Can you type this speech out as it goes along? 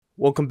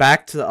Welcome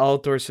back to the All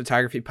Outdoors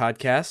Photography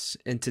Podcast,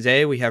 and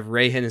today we have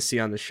Ray Hennessy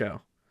on the show.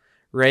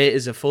 Ray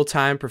is a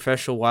full-time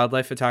professional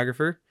wildlife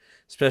photographer,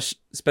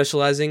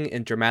 specializing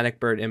in dramatic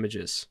bird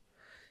images.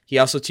 He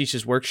also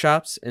teaches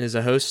workshops and is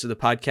a host of the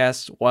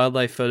podcast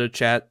Wildlife Photo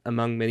Chat,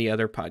 among many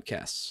other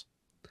podcasts.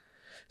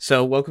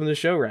 So, welcome to the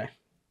show, Ray.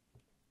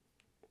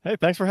 Hey,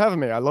 thanks for having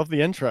me. I love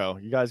the intro.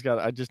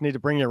 I just need to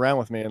bring you around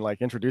with me and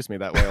introduce me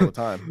that way all the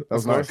time. That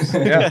was nice.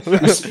 Yeah.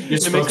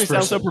 It makes me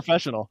sound so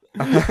professional.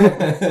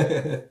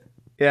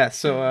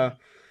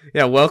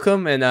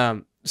 Welcome.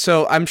 And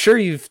so I'm sure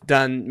you've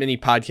done many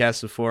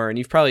podcasts before, and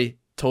you've probably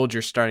told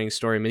your starting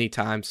story many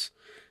times.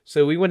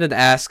 So we wanted to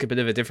ask a bit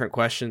of a different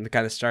question to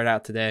kind of start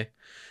out today.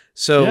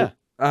 So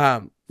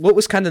what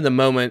was kind of the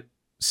moment,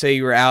 say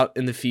you were out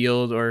in the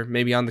field or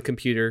maybe on the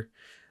computer,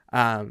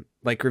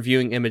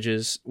 reviewing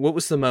images, what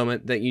was the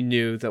moment that you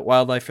knew that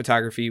wildlife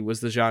photography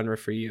was the genre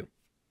for you?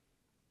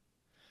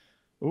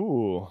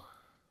 Ooh.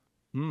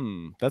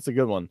 That's a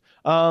good one.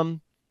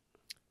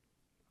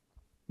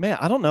 Man,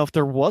 I don't know if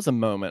there was a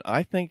moment.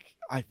 I think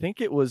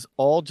it was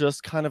all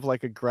just kind of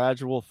like a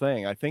gradual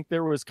thing. I think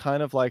there was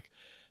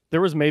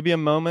maybe a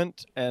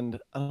moment, and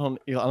I don't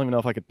even know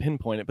if I could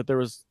pinpoint it, but there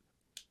was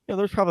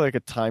probably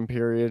a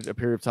period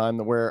of time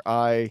where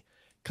I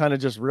kind of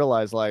just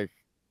realized this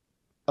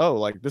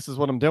is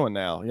what I'm doing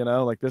now,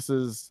 this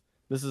is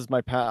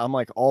my path. I'm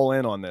all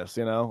in on this,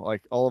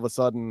 all of a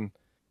sudden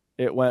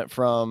it went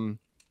from,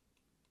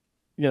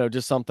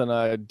 just something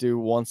I do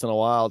once in a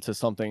while to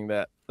something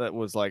that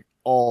was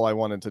all I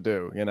wanted to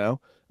do,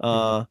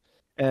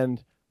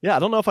 and yeah, I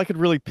don't know if I could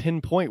really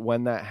pinpoint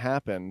when that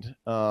happened.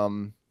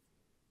 I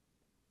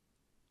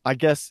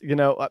guess,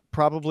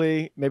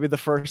 probably maybe the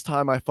first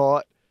time I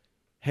thought,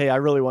 hey, I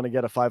really want to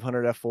get a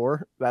 500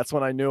 f4. That's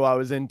when I knew I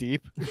was in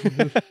deep.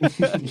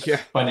 Yeah,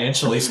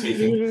 financially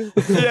speaking.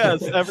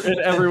 Yes, in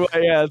every way.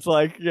 Yeah, it's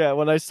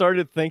when I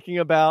started thinking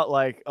about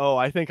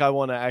I think I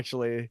want to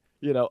actually,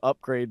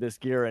 upgrade this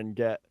gear and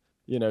get,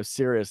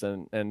 serious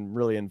and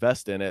really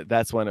invest in it.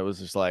 That's when it was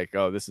just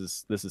this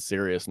is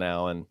serious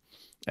now, and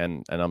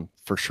I'm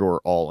for sure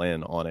all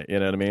in on it. You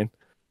know what I mean?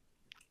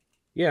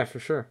 Yeah, for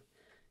sure.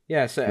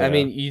 Yeah, so yeah. I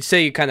mean, you'd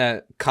say you kind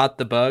of caught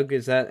the bug.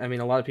 Is that? I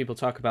mean, a lot of people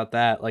talk about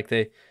that.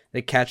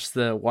 They catch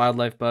the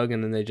wildlife bug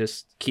and then they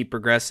just keep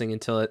progressing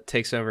until it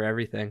takes over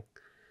everything.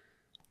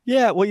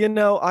 Yeah,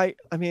 well, I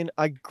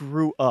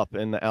grew up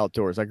in the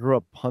outdoors. I grew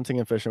up hunting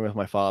and fishing with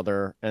my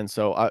father, and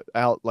so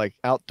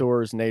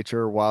outdoors,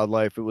 nature,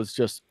 wildlife. It was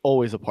just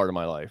always a part of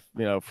my life.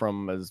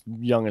 From as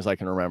young as I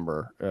can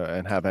remember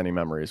and have any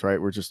memories.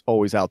 Right, we're just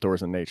always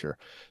outdoors in nature.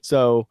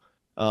 So,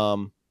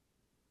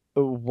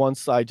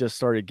 once I just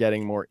started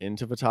getting more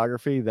into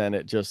photography, then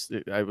it was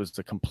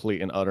a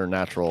complete and utter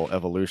natural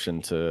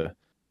evolution to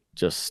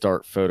just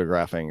start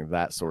photographing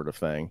that sort of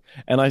thing.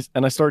 And I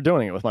started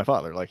doing it with my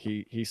father.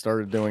 He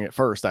started doing it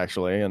first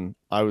actually, and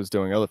I was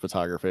doing other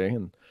photography,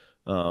 and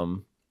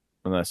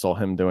I saw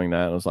him doing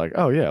that and I was like,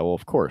 oh yeah, well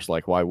of course,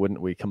 why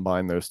wouldn't we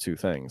combine those two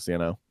things,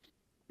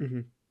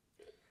 Mm-hmm.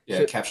 Yeah,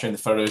 so, capturing the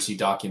photos you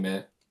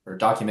document, or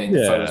documenting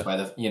the photos by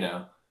the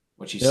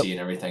what you see and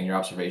everything, your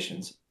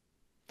observations.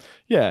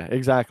 Yeah,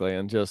 exactly.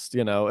 And just,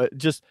 man,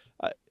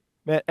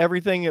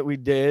 everything that we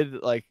did,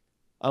 I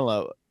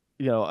don't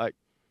know,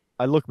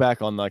 I look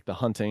back on the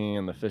hunting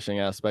and the fishing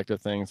aspect of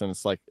things, and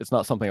it's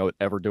not something I would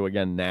ever do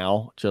again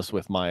now, just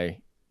with my,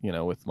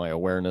 with my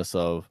awareness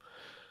of,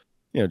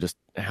 just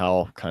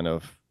how kind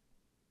of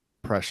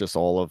precious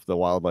all of the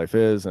wildlife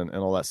is and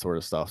all that sort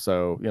of stuff.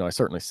 So, I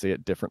certainly see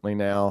it differently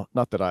now.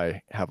 Not that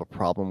I have a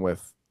problem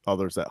with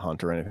others that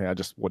hunt or anything. I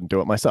just wouldn't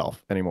do it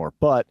myself anymore.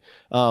 But,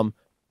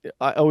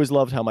 I always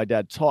loved how my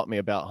dad taught me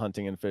about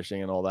hunting and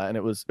fishing and all that. And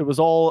it was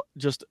all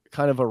just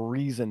kind of a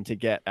reason to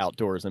get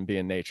outdoors and be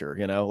in nature,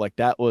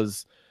 that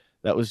was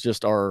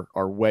just our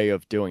way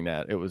of doing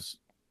that. It was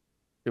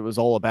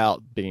all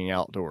about being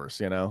outdoors,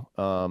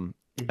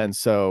 and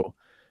so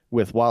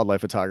with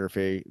wildlife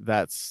photography,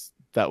 that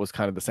was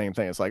kind of the same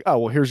thing. It's oh,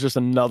 well, here's just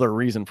another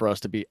reason for us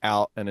to be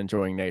out and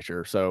enjoying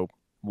nature. So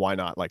why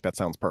not? That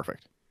sounds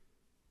perfect.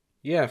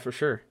 Yeah, for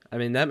sure. I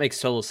mean, that makes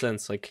total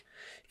sense.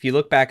 If you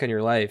look back on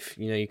your life,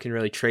 you can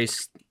really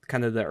trace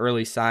kind of the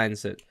early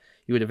signs that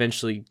you would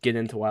eventually get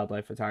into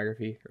wildlife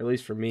photography, or at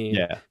least for me.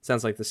 Yeah. It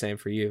sounds like the same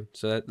for you.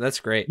 So that's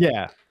great.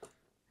 Yeah,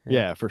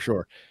 for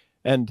sure.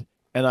 And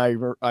I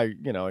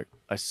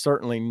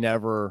certainly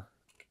never,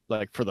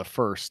 for the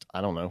first,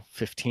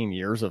 15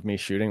 years of me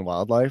shooting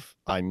wildlife,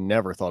 I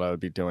never thought I would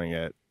be doing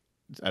it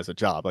as a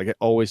job. It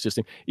always just,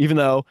 even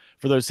though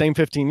for those same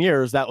 15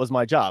 years that was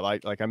my job, I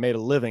made a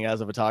living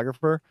as a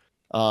photographer.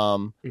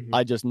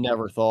 I just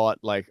never thought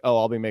oh,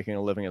 I'll be making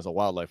a living as a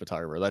wildlife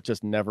photographer. That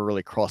just never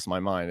really crossed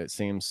my mind. It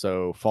seems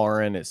so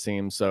foreign, it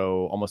seems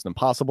so almost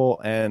impossible,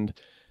 and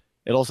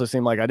it also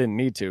seemed like I didn't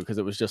need to, because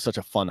it was just such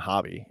a fun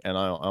hobby, and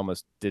I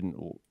almost didn't,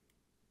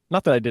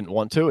 not that I didn't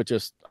want to, it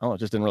just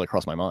didn't really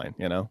cross my mind,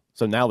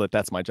 so now that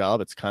that's my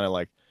job, it's kind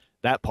of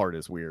that part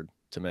is weird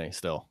to me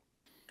still.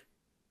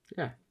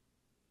 Yeah,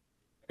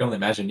 can only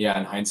imagine,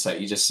 in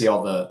hindsight, you just see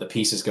all the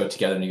pieces go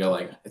together and you go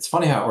it's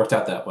funny how it worked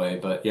out that way,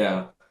 but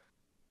yeah.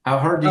 How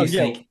hard do Oh you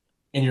yeah. think,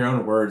 in your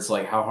own words,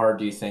 like how hard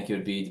do you think it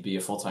would be to be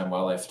a full-time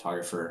wildlife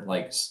photographer,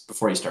 like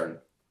before you started?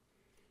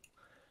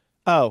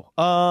 Oh,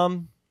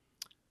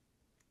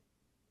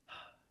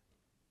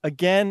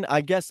 again,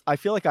 I guess I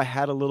feel like I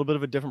had a little bit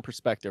of a different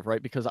perspective,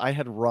 right? Because I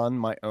had run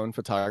my own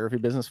photography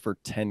business for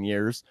 10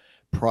 years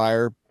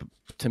prior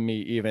to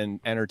me even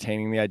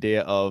entertaining the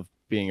idea of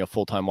being a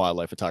full-time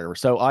wildlife photographer.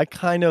 So I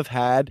kind of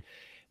had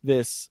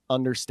this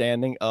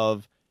understanding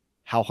of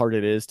how hard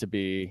it is to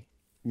be,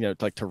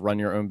 like to run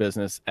your own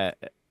business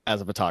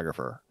as a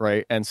photographer,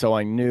 right? And so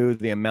I knew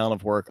the amount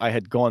of work I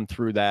had gone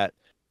through that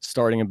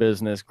starting a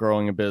business,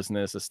 growing a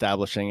business,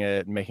 establishing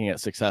it, making it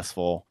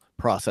successful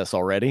process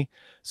already.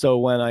 So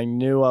when I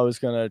knew I was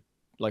going to,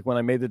 like when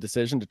I made the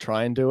decision to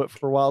try and do it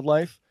for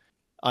wildlife,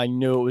 I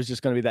knew it was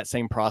just going to be that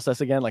same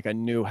process again. Like I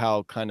knew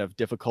how kind of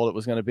difficult it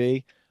was going to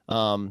be.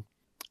 Um,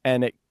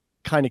 and it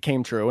kind of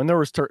came true. And there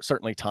was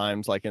certainly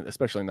times like,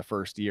 especially in the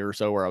first year or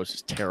so where I was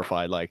just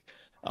terrified, like,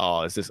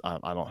 oh, is this, I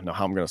don't know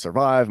how I'm going to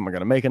survive. Am I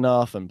going to make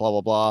enough and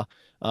blah, blah,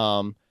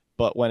 blah.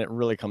 But when it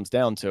really comes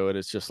down to it,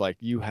 it's just like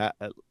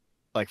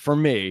like for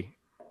me,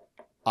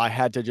 I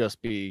had to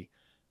just be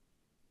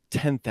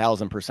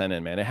 10,000%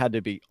 in, man. It had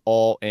to be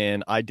all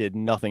in. I did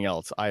nothing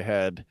else. I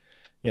had,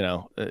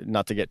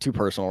 not to get too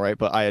personal, right?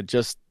 But I had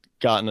just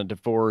gotten a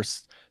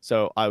divorce.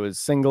 So I was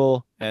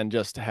single and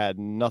just had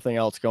nothing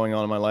else going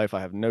on in my life.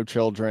 I have no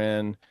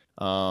children,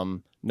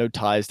 no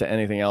ties to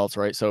anything else,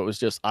 right? So it was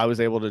just, I was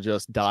able to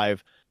just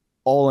dive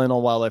all in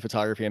on wildlife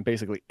photography. And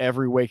basically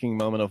every waking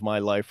moment of my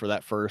life for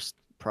that first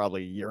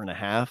probably year and a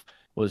half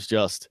was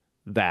just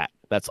that.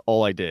 That's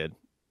all I did.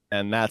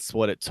 And that's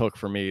what it took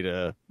for me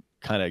to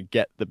kind of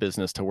get the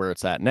business to where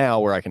it's at now,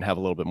 where I can have a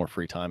little bit more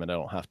free time and I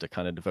don't have to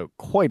kind of devote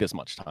quite as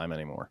much time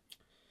anymore.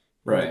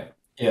 Right.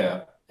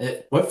 Yeah.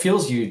 What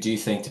fuels you, do you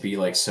think, to be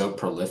like so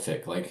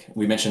prolific? Like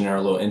we mentioned in our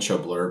little intro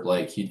blurb,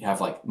 like you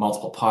have like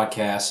multiple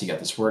podcasts, you got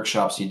this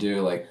workshops you do.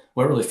 Like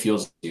what really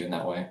fuels you in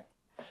that way?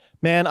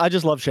 Man, I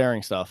just love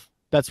sharing stuff.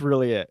 That's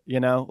really it.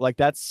 Like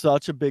that's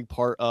such a big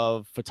part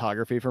of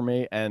photography for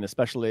me, and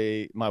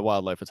especially my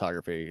wildlife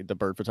photography, the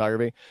bird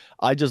photography.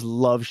 I just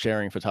love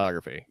sharing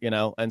photography.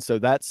 And so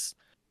that's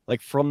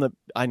like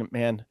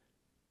man,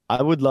 I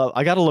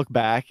got to look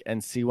back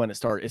and see when it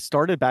started. It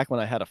started back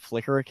when I had a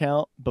Flickr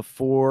account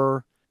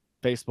before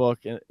Facebook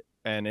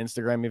and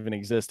Instagram even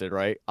existed,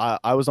 right?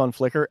 I was on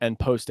Flickr and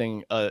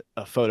posting a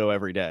photo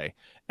every day,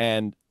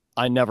 and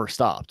I never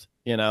stopped.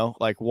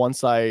 Like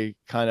once I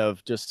kind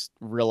of just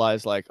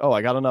realized, like, oh,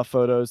 I got enough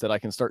photos that I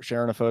can start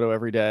sharing a photo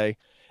every day.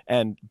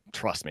 And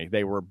trust me,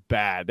 they were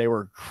bad. They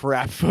were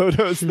crap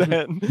photos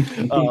then.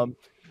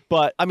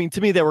 But I mean,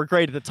 to me, they were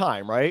great at the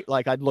time, right?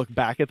 Like I'd look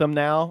back at them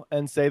now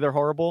and say they're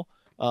horrible.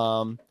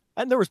 And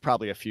there was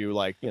probably a few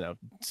like,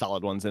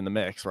 solid ones in the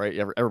mix, right?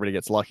 Everybody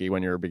gets lucky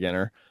when you're a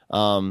beginner.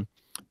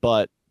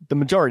 But the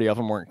majority of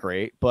them weren't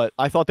great, but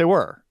I thought they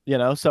were.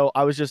 So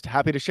I was just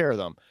happy to share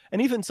them.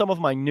 And even some of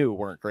my new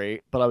weren't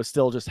great, but I was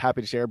still just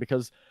happy to share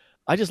because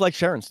I just like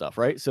sharing stuff,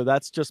 right? So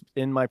that's just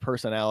in my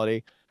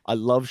personality. I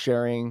love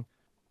sharing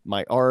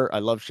my art. I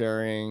love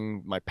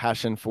sharing my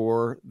passion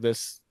for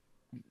this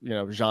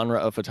genre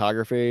of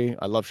photography.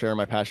 I love sharing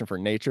my passion for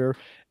nature.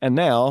 And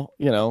now,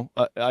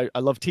 I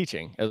love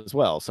teaching as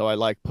well. So I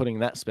like putting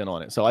that spin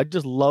on it. So I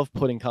just love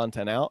putting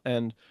content out.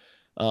 And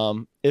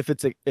if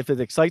it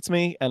excites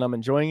me and I'm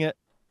enjoying it,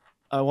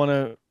 I want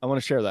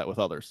to share that with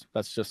others.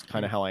 That's just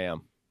kind of how I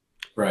am.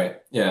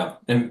 Right. Yeah.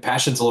 And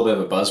passion's a little bit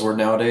of a buzzword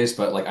nowadays,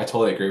 but like I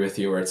totally agree with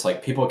you where it's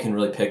like people can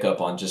really pick up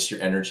on just your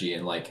energy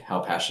and like how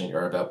passionate you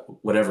are about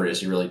whatever it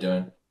is you're really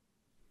doing.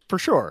 For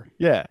sure.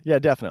 Yeah. Yeah,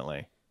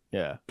 definitely.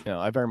 Yeah.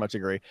 I very much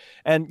agree.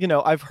 And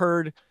I've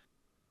heard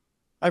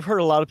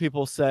a lot of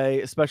people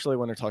say, especially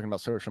when they're talking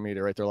about social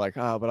media, right? They're like,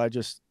 oh, but I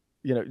just,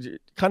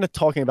 kind of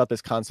talking about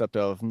this concept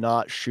of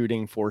not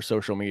shooting for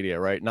social media,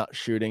 right? Not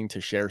shooting to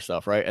share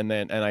stuff, right? And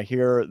I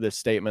hear this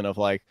statement of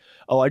like,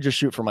 oh, I just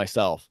shoot for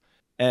myself.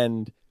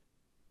 And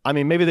I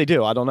mean, maybe they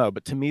do. I don't know.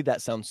 But to me,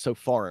 that sounds so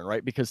foreign,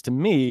 right? Because to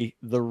me,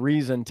 the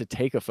reason to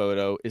take a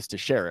photo is to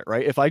share it,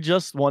 right? If I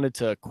just wanted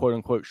to quote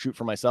unquote shoot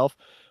for myself,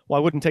 well,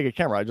 I wouldn't take a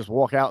camera. I just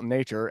walk out in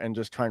nature and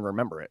just try and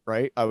remember it,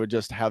 right? I would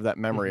just have that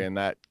memory and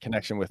that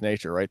connection with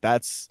nature, right?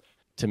 That's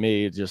to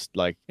me just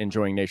like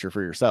enjoying nature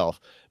for yourself.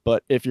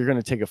 But if you're going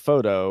to take a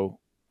photo,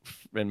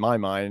 in my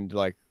mind,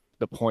 like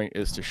the point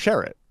is to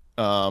share it,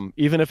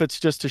 even if it's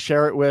just to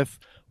share it with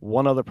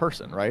one other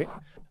person, right?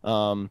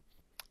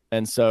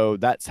 And so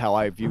that's how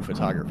I view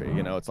photography.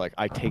 It's like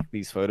I take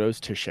these photos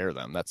to share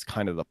them. That's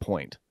kind of the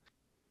point.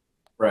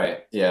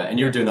 Right. Yeah. And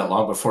you were doing that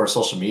long before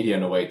social media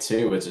in a way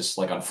too. It's just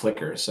like on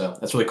Flickr. So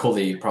that's really cool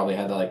that you probably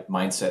had that like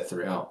mindset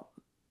throughout.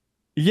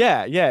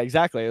 Yeah, yeah,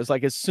 exactly. It was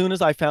like as soon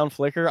as I found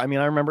Flickr, I mean,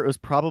 I remember it was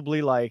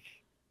probably like,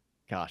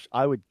 gosh,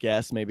 I would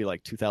guess maybe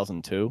like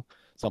 2002,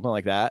 something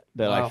like that,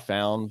 I Wow.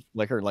 found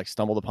Flickr, like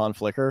stumbled upon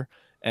Flickr.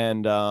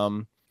 And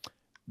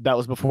that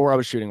was before I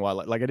was shooting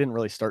wildlife. Like I didn't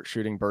really start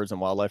shooting birds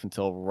and wildlife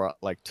until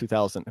like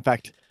 2000. In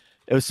fact,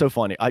 It was so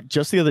funny. I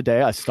just the other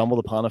day I stumbled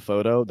upon a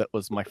photo that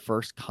was my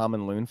first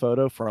common loon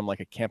photo from like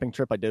a camping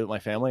trip I did with my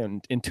family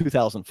in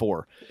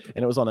 2004,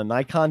 and it was on a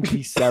Nikon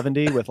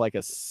D70 with like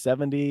a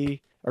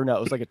 70, or no,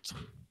 it was like a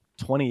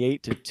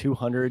 28 to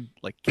 200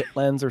 like kit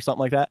lens or something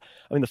like that.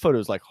 I mean, the photo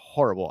is like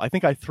horrible. I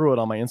think I threw it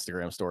on my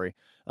Instagram story.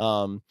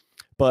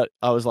 But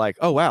I was like,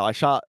 oh wow, I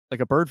shot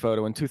like a bird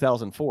photo in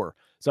 2004.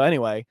 So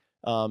anyway,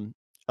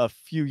 a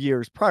few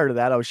years prior to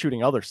that, I was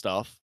shooting other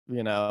stuff,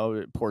 you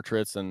know,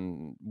 portraits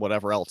and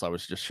whatever else I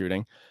was just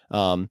shooting.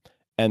 And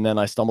then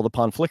I stumbled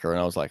upon Flickr and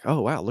I was like,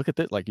 oh wow, look at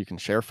that. Like you can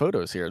share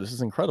photos here. This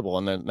is incredible.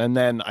 And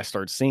then I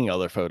started seeing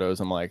other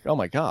photos. I'm like, oh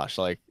my gosh,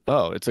 like,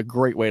 oh, it's a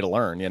great way to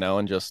learn, you know,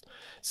 and just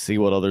see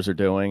what others are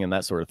doing and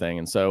that sort of thing.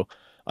 And so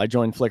I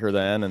joined Flickr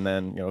then, and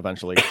then, you know,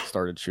 eventually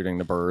started shooting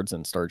the birds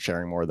and started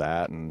sharing more of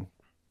that. And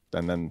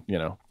then, you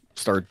know,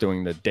 started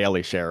doing the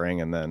daily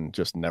sharing and then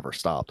just never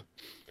stopped.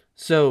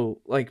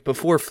 So, like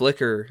before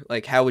Flickr,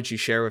 like how would you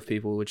share with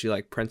people? Would you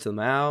like print them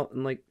out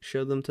and like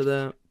show them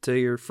to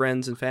your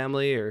friends and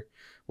family, or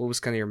what was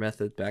kind of your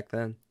method back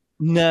then?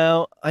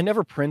 No, I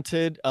never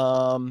printed.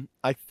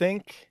 I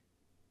think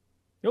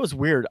it was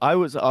weird. I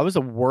was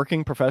a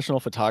working professional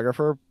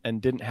photographer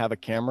and didn't have a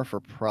camera for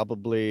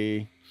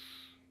probably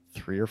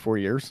 3 or 4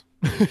 years.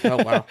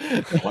 Oh wow.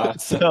 Wow.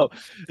 So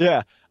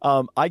yeah,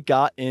 I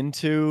got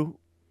into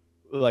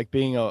like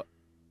being a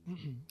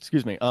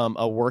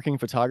working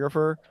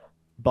photographer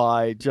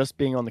by just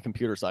being on the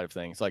computer side of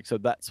things. Like, so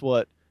that's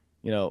what,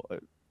 you know,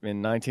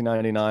 in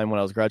 1999 when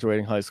I was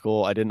graduating high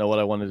school, I didn't know what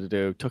I wanted to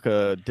do. Took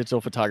a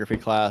digital photography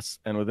class,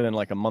 and within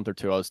like a month or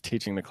two, I was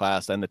teaching the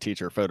class and the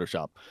teacher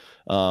Photoshop.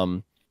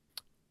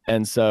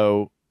 And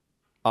so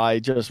I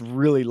just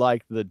really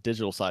liked the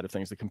digital side of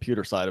things, the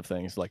computer side of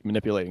things, like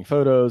manipulating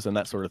photos and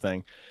that sort of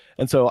thing.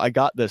 And so I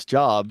got this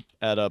job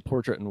at a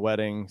portrait and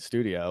wedding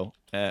studio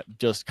at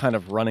just kind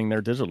of running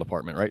their digital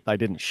department, right? I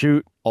didn't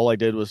shoot. All I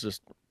did was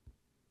just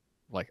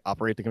like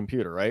operate the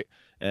computer, right?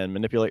 And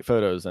manipulate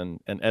photos and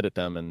edit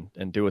them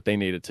and do what they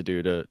needed to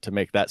do to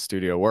make that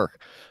studio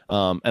work.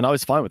 And I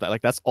was fine with that.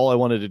 Like that's all I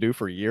wanted to do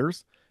for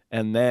years.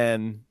 And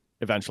then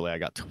eventually I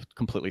got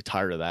completely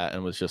tired of that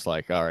and was just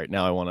like, all right,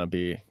 now I want to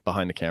be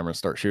behind the camera and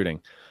start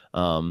shooting.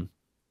 And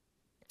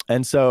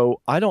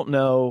so I don't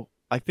know.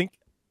 I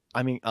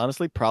mean,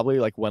 honestly, probably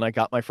like when I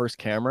got my first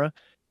camera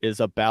is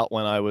about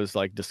when I was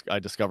like, I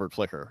discovered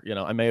Flickr. You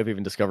know, I may have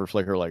even discovered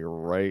Flickr like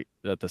right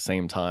at the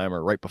same time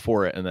or right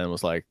before it, and then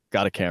was like,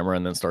 got a camera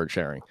and then started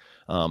sharing.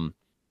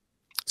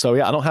 So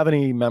yeah, I don't have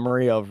any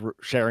memory of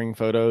sharing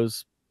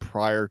photos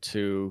prior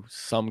to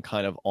some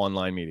kind of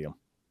online medium.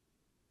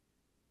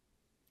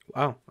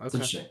 Wow. That's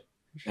Okay. interesting.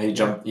 And you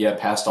jumped, yeah,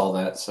 past all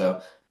that.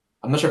 So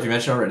I'm not sure if you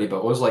mentioned already,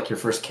 but what was like your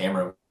first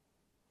camera?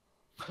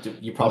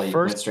 You probably went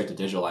First, straight to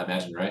digital, I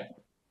imagine, right?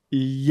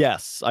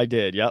 yes, I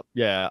did. Yep.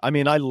 Yeah. I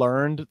mean, I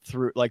learned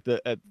through like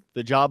the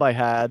job I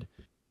had.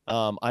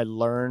 I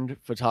learned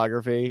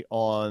photography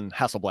on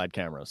Hasselblad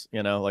cameras.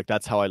 You know, like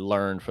that's how I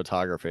learned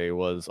photography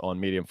was on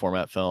medium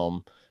format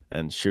film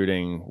and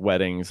shooting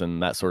weddings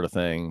and that sort of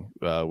thing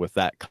with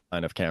that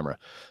kind of camera.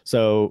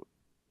 So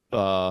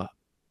uh,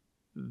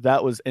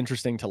 that was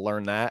interesting to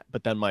learn that.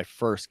 But then my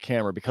first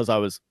camera, because I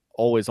was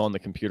always on the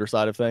computer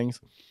side of things,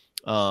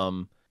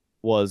 um,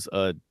 was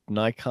a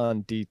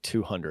Nikon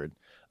D200.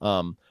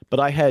 But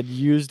I had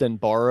used and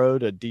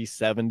borrowed a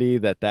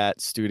D70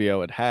 that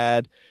studio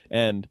had,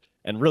 and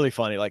really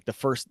funny, like the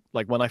first,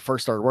 like when I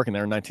first started working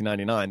there in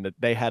 1999, that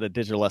they had a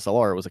digital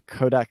SLR. It was a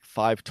Kodak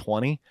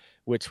 520,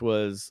 which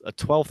was a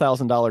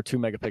 $12,000 2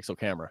 megapixel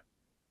camera.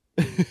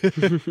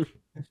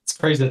 It's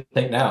crazy to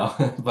think now,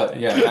 but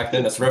yeah, back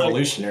then it's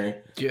revolutionary.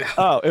 Yeah.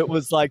 Oh, it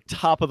was like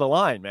top of the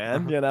line,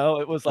 man. Uh-huh. You know,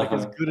 it was like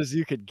as Uh-huh. good as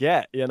you could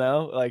get, you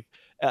know, like,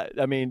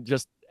 I mean,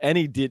 just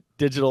any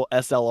digital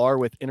SLR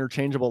with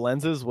interchangeable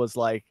lenses was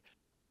like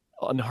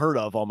unheard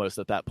of almost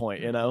at that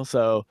point, you know?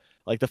 So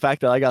like the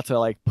fact that I got to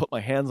like put my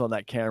hands on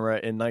that camera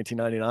in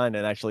 1999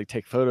 and actually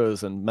take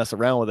photos and mess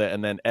around with it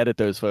and then edit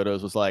those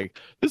photos was like,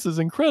 this is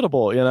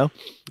incredible, you know?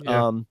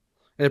 Yeah. And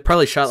it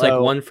probably shot like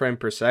So 1 frame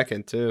per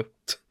second too.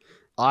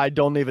 I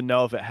don't even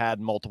know if it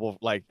had multiple,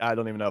 like, I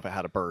don't even know if it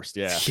had a burst.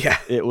 Yeah. Yeah.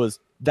 It was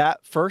that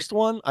first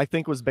one, I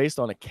think, was based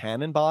on a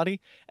Canon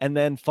body. And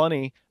then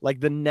funny, like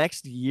the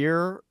next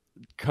year,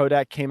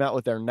 Kodak came out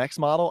with their next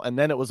model, and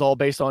then it was all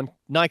based on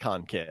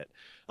Nikon kit.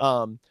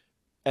 And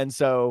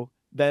so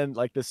then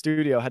like the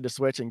studio had to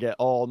switch and get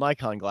all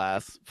Nikon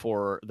glass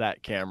for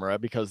that camera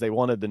because they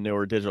wanted the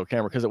newer digital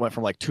camera because it went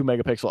from like 2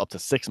 megapixel up to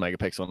 6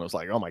 megapixel. And it was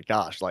like, oh my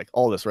gosh, like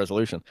all this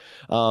resolution.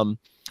 And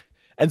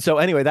so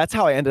anyway, that's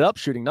how I ended up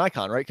shooting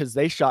Nikon, right? Because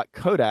they shot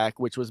Kodak,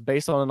 which was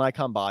based on a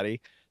Nikon body.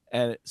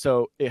 And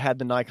so it had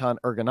the Nikon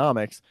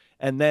ergonomics.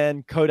 And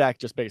then Kodak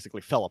just basically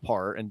fell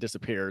apart and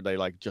disappeared. They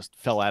like just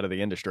fell out of the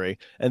industry.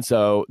 And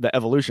so the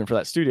evolution for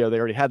that studio, they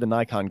already had the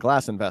Nikon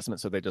glass investment.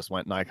 So they just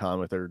went Nikon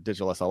with their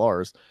digital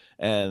SLRs.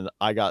 And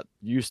I got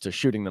used to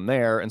shooting them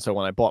there. And so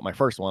when I bought my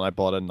first one, I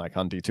bought a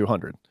Nikon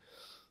D200.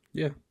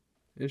 Yeah.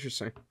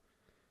 Interesting.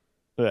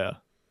 Yeah.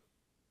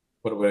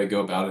 What a way to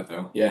go about it,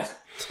 though. Yeah.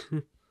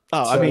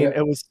 Oh, I So mean, yeah,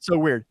 it was so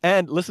weird.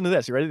 And listen to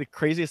this. You ready? The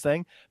craziest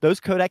thing? Those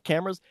Kodak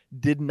cameras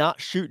did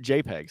not shoot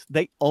JPEGs.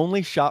 They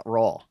only shot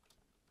RAW.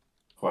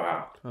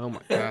 wow. Oh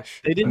my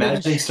gosh. They didn't even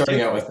Imagine shoot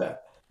starting out JPEG. with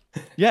that.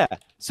 Yeah.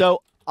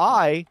 So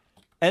I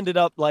ended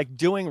up like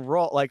doing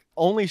RAW, like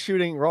only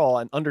shooting RAW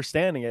and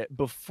understanding it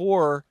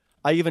before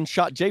I even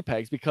shot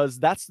JPEGs because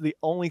that's the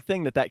only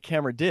thing that that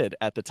camera did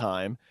at the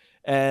time.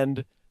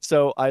 And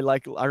so I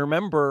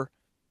remember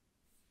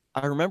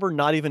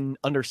not even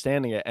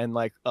understanding it, and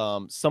like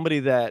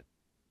somebody that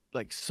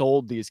like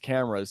sold these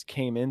cameras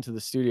came into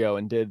the studio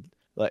and did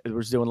like it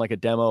was doing like a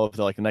demo of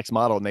the next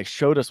model, and they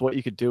showed us what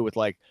you could do with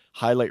like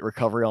highlight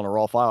recovery on a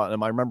raw file.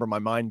 And I remember my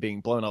mind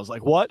being blown. I was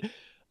like, what?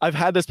 I've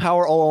had this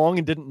power all along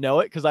and didn't know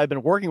it because I've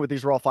been working with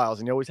these raw files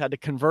and you always had to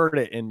convert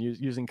it in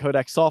using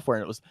Kodak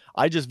software. And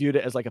I just viewed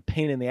it as like a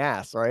pain in the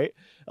ass, right?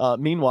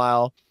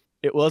 Meanwhile,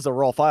 it was a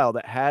raw file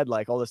that had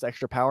like all this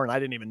extra power and I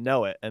didn't even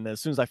know it. And then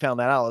as soon as I found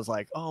that out, I was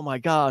like, oh my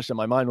gosh. And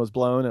my mind was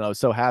blown and I was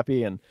so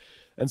happy. And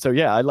so,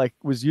 yeah, I like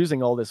was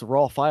using all this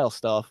raw file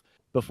stuff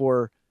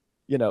before,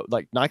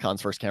 like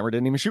Nikon's first camera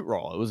didn't even shoot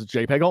raw. It was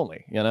JPEG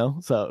only,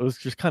 so it was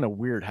just kind of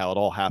weird how it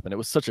all happened. It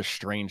was such a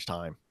strange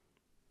time.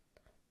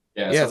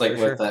 Yeah, it Yeah, sounds like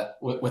for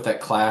sure. with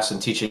that class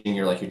and teaching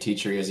your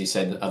teacher, as you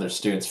said, other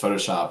students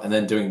Photoshop, and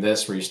then doing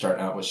this where you start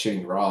out with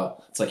shooting raw.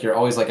 It's like you're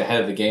always like ahead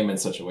of the game in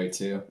such a way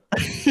too.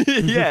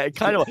 Yeah, it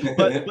kind of,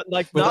 but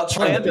like Without not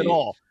trying to planned at be.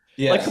 all.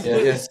 Yeah, Like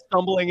completely Yeah.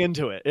 stumbling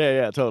into it.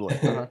 Yeah, totally.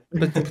 Uh-huh.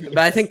 But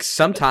I think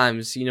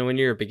sometimes, when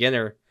you're a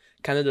beginner,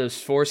 kind of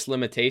those forced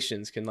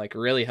limitations can like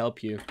really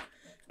help you.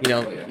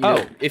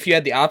 If you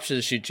had the option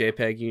to shoot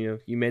JPEG,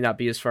 you may not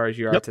be as far as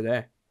you are Yep.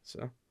 today.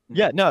 So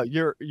Yeah, no,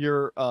 you're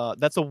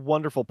that's a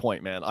wonderful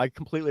point, man. I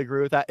completely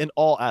agree with that in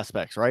all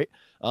aspects, right?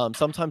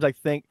 Sometimes I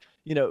think,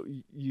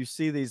 you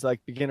see these like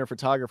beginner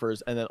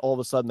photographers and then all of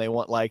a sudden they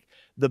want like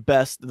the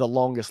best, the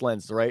longest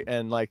lens, right?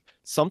 And like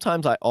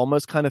sometimes I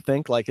almost kind of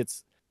think like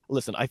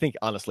listen, I think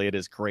honestly it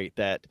is great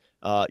that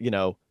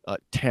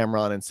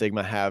Tamron and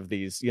Sigma have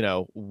these,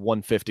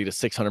 150 to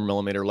 600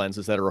 millimeter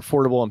lenses that are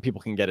affordable and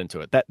people can get into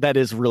it. That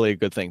is really a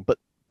good thing.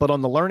 But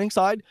on the learning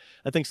side,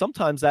 I think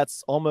sometimes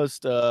that's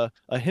almost a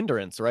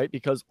hindrance, right?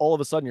 Because all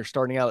of a sudden you're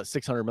starting out at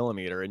 600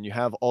 millimeter and you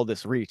have all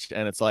this reach,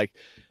 and it's like,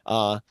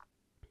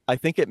 I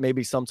think it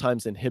maybe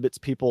sometimes inhibits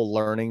people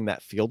learning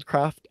that field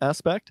craft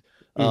aspect.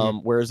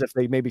 Whereas if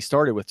they maybe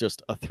started with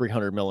just a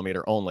 300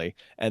 millimeter only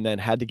and then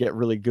had to get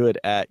really good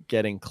at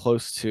getting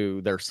close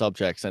to their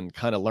subjects and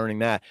kind of learning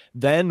that,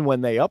 then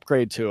when they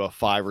upgrade to a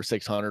 5 or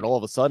 600, all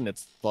of a sudden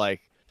it's like,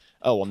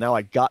 oh, well, now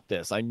I got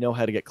this. I know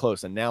how to get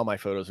close. And now my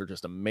photos are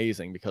just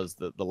amazing because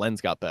the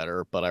lens got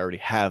better, but I already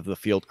have the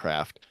field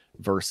craft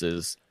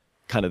versus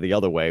kind of the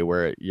other way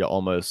where you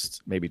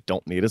almost maybe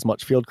don't need as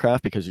much field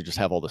craft because you just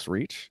have all this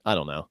reach. I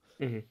don't know.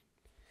 yeah, I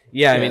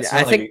Yeah, mean, it's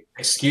I not think. like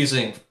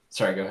excusing.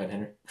 Sorry, go ahead,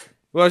 Henry.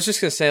 Well, I was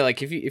just gonna say,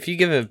 like, if you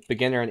give a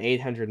beginner an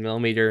 800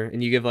 millimeter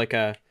and you give like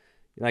an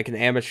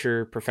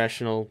amateur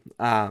professional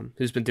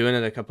who's been doing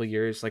it a couple of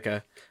years like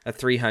a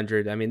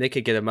 300, I mean, they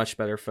could get a much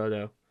better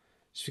photo,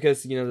 just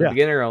because the Yeah.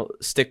 beginner will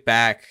stick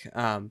back.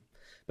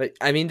 But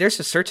I mean, there's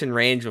a certain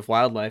range of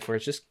wildlife where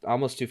it's just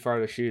almost too far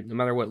to shoot, no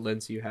matter what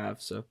lens you have.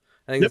 So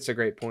I think Yep. that's a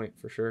great point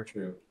for sure.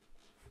 True.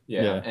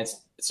 Yeah, Yeah. and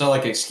it's not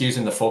like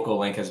excusing the focal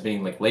length as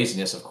being like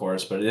laziness, of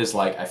course, but it is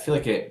like I feel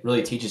like it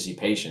really teaches you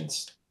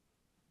patience.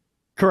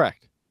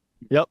 Correct.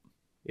 Yep.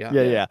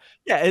 Yeah.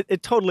 Yeah.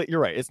 It totally, you're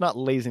right. It's not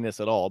laziness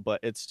at all, but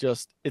it's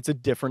a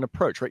different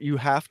approach, right? You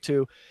have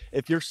to,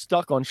 if you're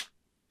stuck on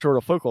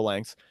shorter focal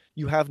lengths,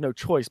 you have no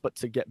choice but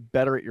to get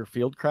better at your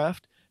field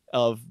craft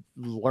of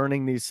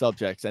learning these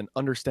subjects and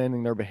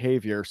understanding their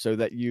behavior so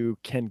that you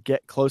can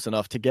get close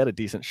enough to get a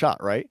decent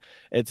shot, right?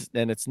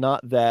 It's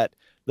not that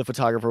the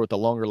photographer with the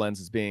longer lens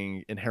is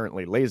being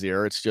inherently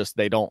lazier. It's just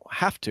they don't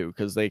have to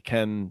because they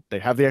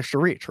have the extra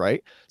reach,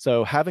 right?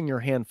 So having your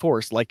hand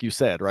forced, like you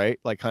said, right?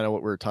 Like kind of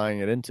what we're tying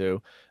it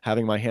into,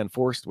 having my hand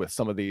forced with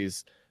some of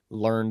these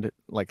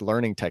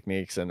learning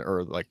techniques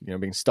or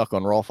being stuck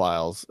on raw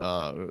files,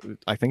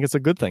 I think it's a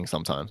good thing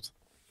sometimes.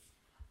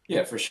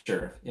 Yeah, for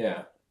sure.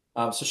 Yeah.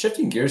 So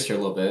shifting gears here a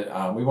little bit,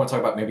 we want to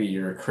talk about maybe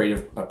your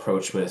creative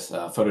approach with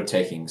photo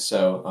taking.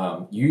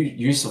 So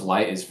use of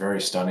light is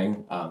very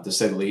stunning, to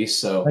say the least.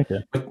 So Thank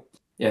you.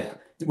 yeah,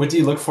 what do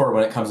you look for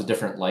when it comes to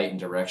different light and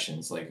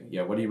directions? Like,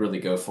 yeah, what do you really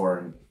go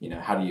for, and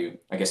how do you,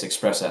 I guess,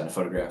 express that in a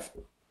photograph?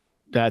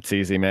 That's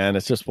easy, man.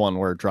 It's just one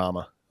word,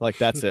 drama. Like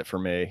that's it for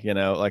me.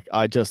 Like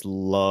I just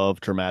love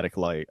dramatic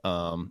light.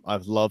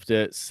 I've loved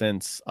it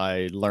since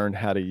I learned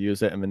how to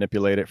use it and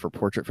manipulate it for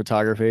portrait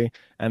photography.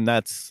 And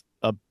that's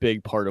a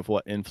big part of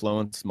what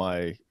influenced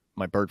my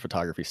bird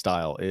photography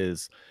style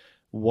is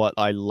what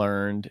I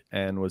learned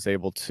and was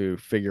able to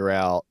figure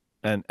out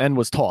and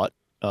was taught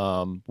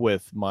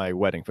with my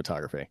wedding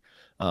photography.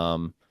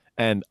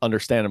 And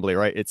understandably,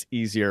 right, it's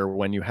easier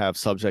when you have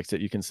subjects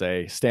that you can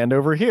say, stand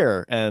over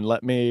here and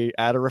let me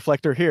add a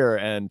reflector here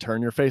and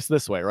turn your face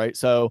this way, right?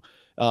 So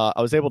I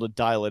was able to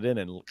dial it in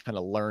and kind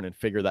of learn and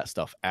figure that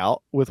stuff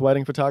out with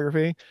wedding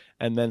photography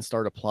and then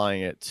start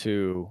applying it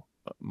to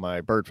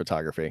my bird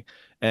photography.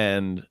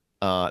 And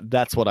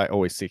That's what I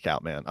always seek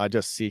out, man. I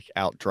just seek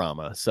out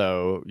drama.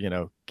 So,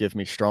 give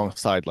me strong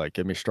side light,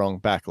 give me strong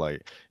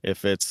backlight.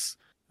 If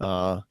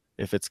the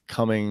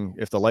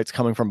light's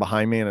coming from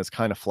behind me and it's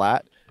kind of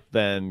flat,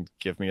 then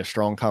give me a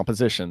strong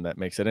composition that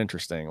makes it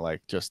interesting.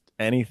 Like just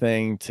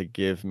anything to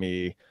give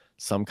me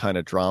some kind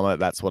of drama,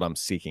 that's what I'm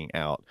seeking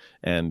out.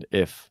 And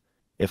if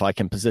I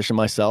can position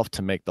myself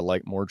to make the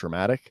light more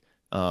dramatic,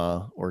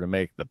 or to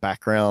make the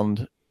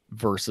background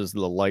versus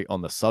the light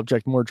on the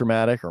subject more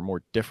dramatic or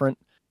more different,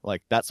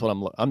 like that's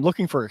what I'm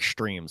looking for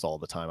extremes all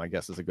the time, I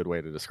guess is a good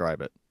way to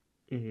describe it.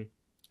 Mm-hmm.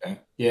 Okay.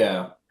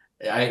 Yeah.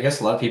 I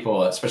guess a lot of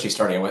people, especially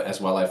starting as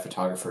wildlife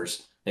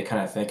photographers, they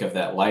kind of think of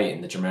that light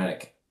and the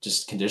dramatic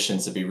just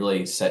conditions to be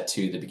really set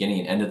to the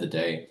beginning and end of the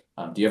day.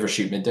 Do you ever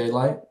shoot midday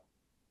light?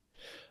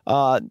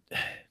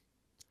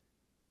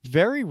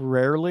 Very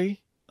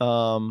rarely.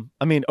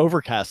 I mean,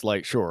 overcast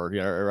light, sure.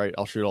 Yeah, right.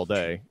 I'll shoot all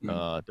day,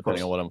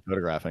 depending on what I'm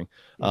photographing.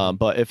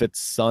 But if it's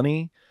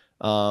sunny,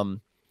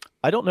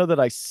 I don't know that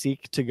I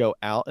seek to go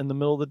out in the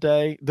middle of the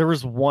day. There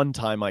was one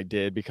time I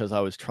did because I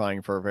was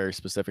trying for a very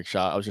specific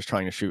shot. I was just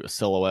trying to shoot a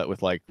silhouette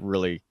with like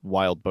really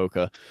wild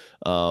bokeh.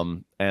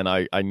 And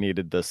I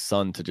needed the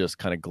sun to just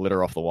kind of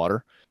glitter off the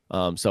water.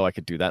 So I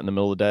could do that in the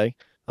middle of the day.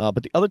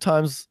 But the other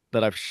times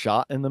that I've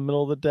shot in the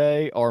middle of the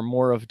day are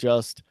more of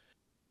just,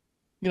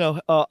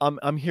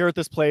 I'm here at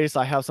this place.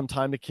 I have some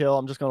time to kill.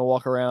 I'm just going to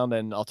walk around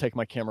and I'll take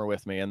my camera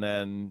with me. And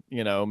then,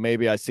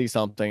 maybe I see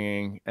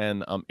something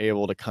and I'm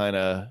able to kind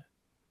of,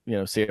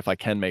 see if I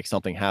can make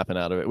something happen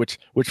out of it, which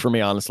for me,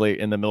 honestly,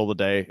 in the middle of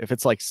the day, if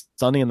it's like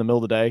sunny in the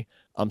middle of the day,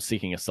 I'm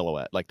seeking a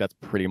silhouette. Like that's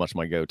pretty much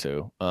my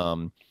go-to.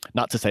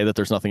 Not to say that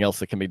there's nothing else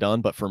that can be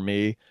done, but for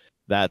me,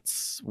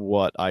 that's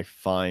what I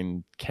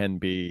find can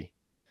be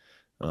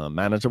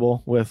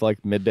manageable with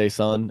like midday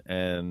sun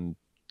and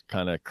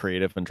kind of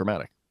creative and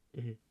dramatic.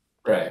 Mm-hmm.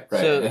 Right.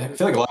 So, I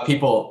feel like a lot of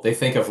people, they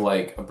think of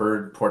like a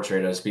bird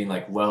portrait as being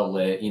like well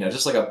lit,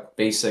 just like a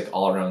basic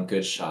all around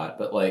good shot.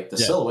 But like the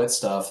silhouette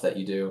stuff that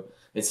you do,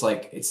 it's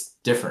like, it's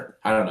different.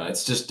 I don't know.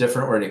 It's just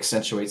different where it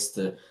accentuates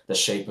the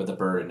shape of the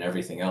bird and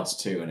everything else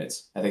too. And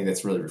I think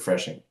that's really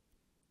refreshing.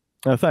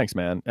 Oh, thanks,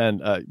 man.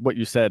 And what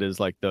you said is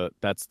like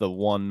that's the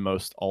one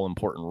most all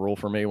important rule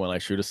for me when I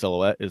shoot a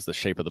silhouette is the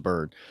shape of the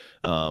bird.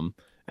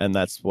 And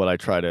that's what I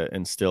try to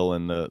instill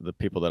in the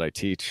people that I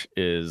teach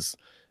is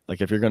like,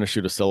 if you're going to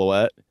shoot a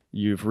silhouette,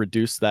 you've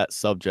reduced that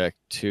subject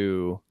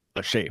to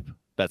a shape.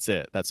 That's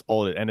it. That's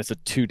all it. And it's a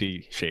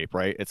 2D shape,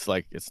 right? It's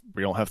like,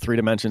 we don't have 3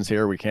 dimensions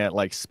here. We can't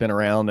like spin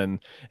around and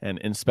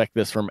inspect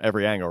this from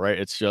every angle, right?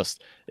 It's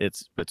just,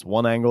 it's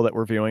one angle that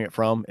we're viewing it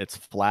from. It's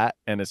flat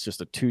and it's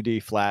just a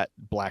 2D flat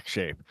black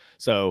shape.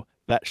 So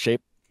that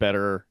shape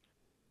better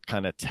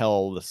kind of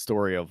tell the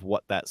story of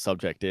what that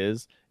subject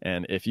is.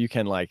 And if you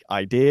can like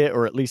ID it,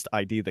 or at least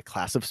ID the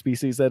class of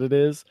species that it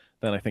is,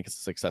 then I think it's a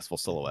successful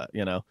silhouette,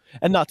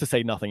 and not to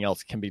say nothing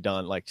else can be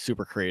done like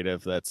super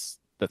creative. That's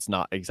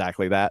not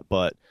exactly that.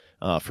 But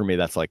for me,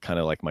 that's like kind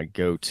of like my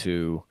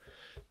go-to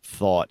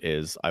thought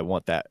is I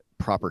want that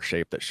proper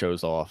shape that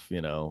shows off,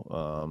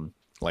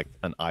 like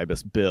an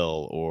ibis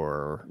bill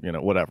or,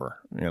 whatever,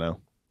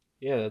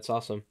 Yeah, that's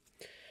awesome.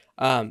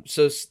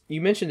 So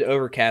you mentioned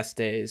overcast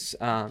days.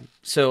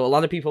 So a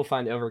lot of people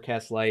find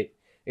overcast light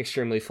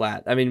extremely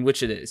flat. I mean,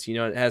 which it is.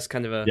 It has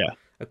kind of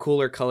a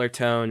cooler color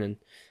tone, and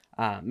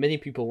many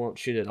people won't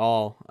shoot at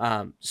all.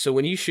 So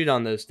when you shoot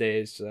on those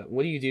days,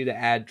 what do you do to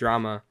add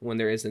drama when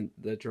there isn't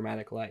the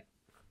dramatic light?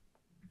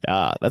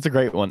 Yeah, that's a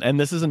great one. And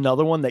this is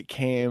another one that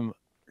came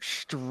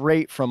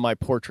straight from my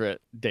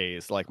portrait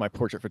days, like my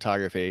portrait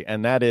photography.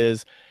 And that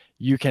is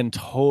you can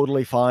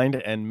totally find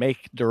and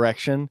make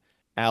direction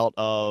out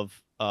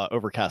of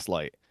overcast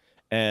light.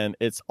 And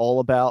it's all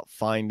about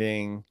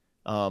finding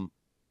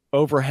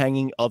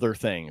overhanging other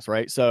things,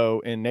 right? So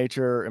in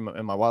nature,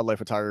 in my wildlife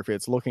photography,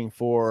 it's looking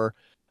for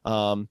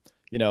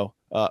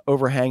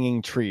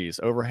overhanging trees,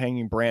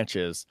 overhanging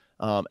branches,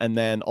 and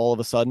then all of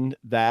a sudden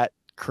that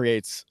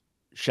creates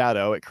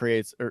shadow. It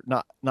creates, or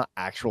not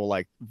actual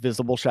like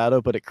visible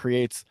shadow, but it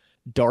creates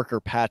darker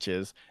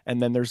patches,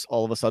 and then there's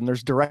all of a sudden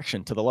there's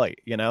direction to the light,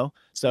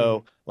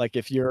 so like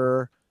if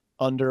you're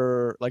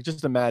under, like,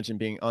 just imagine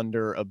being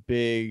under a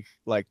big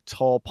like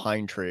tall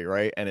pine tree,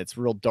 right, and it's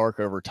real dark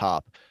over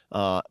top,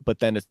 but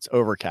then it's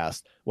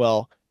overcast.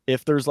 Well,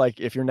 if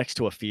you're next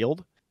to a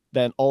field,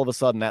 then all of a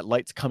sudden that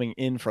light's coming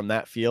in from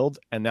that field,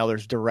 and now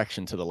there's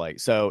direction to the light.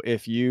 So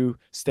if you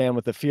stand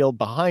with the field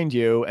behind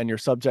you and your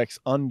subject's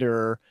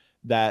under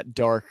that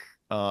dark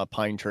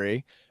pine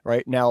tree,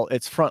 right, now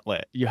it's front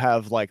lit. You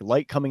have like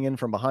light coming in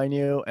from behind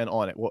you and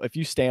on it. Well, if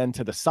you stand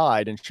to the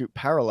side and shoot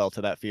parallel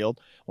to that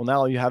field, well,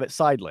 now you have it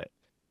side lit,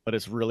 but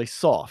it's really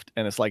soft,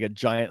 and it's like a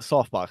giant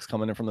softbox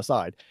coming in from the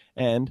side.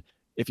 And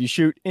if you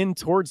shoot in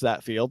towards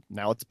that field,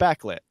 now it's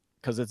backlit.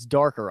 because it's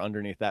darker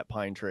underneath that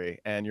pine tree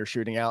and you're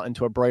shooting out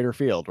into a brighter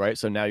field, right?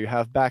 So now you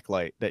have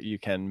backlight that you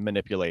can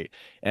manipulate,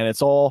 and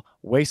it's all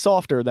way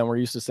softer than we're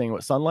used to seeing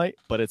with sunlight,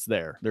 but it's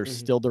there. There's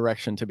still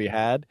direction to be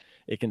had.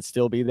 It can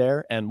still be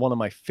there. And one of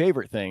my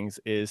favorite things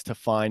is to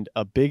find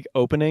a big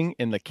opening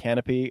in the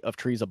canopy of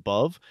trees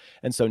above.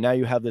 And so now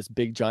you have this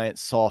big, giant,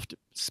 soft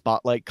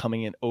spotlight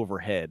coming in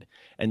overhead,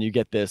 and you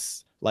get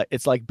this, like,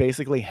 it's like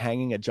basically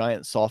hanging a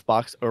giant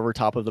softbox over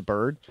top of the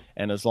bird.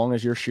 And as long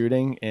as you're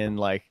shooting in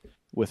like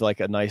with like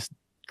a nice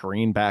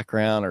green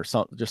background or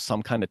just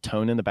some kind of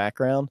tone in the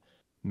background,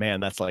 man,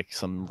 that's like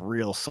some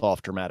real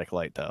soft dramatic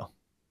light though.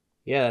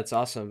 Yeah, that's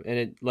awesome. And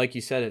it, like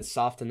you said, it's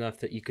soft enough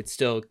that you could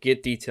still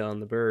get detail on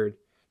the bird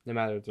no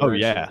matter the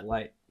direction of the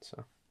light.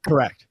 So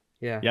correct.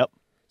 Yeah. Yep.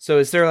 So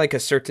is there like a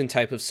certain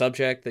type of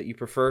subject that you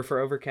prefer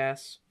for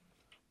overcasts?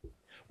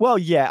 Well,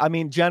 yeah, I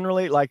mean,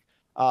 generally, like,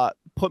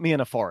 put me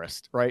in a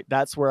forest, right?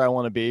 That's where I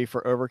want to be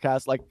for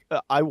overcast. Like,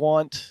 I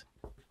want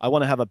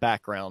to have a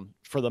background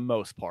for the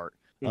most part.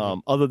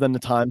 Other than the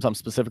times I'm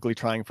specifically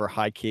trying for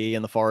high key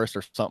in the forest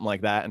or something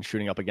like that and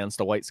shooting up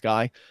against a white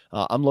sky,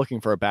 I'm looking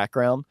for a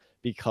background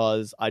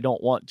because I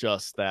don't want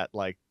just that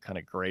like kind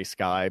of gray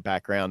sky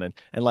background and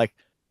like,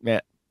 man,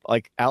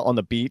 like out on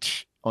the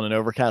beach on an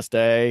overcast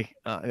day,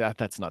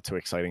 that's not too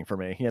exciting for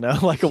me,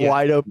 like a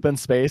wide open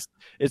space.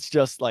 It's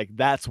just like,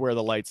 that's where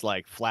the light's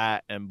like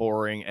flat and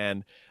boring.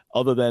 And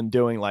other than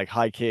doing like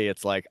high key,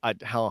 it's like,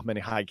 how many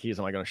high keys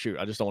am I going to shoot?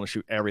 I just don't want to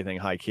shoot everything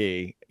high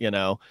key,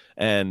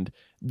 and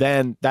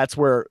then that's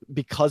where,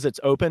 because it's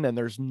open and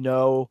there's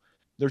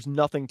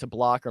nothing to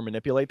block or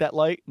manipulate that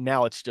light.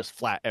 Now it's just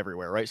flat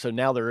everywhere. Right. So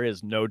now there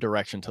is no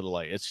direction to the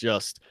light. It's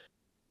just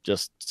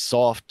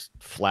soft,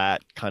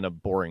 flat, kind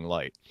of boring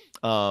light.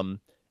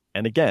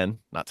 And again,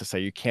 not to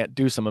say you can't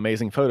do some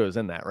amazing photos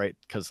in that, right?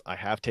 Because I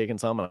have taken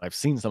some and I've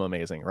seen some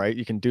amazing, right?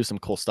 You can do some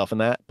cool stuff in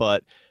that,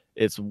 but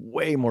it's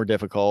way more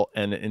difficult.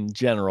 And in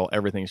general,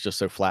 everything's just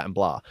so flat and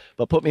blah.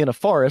 But put me in a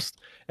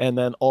forest, and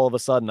then all of a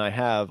sudden I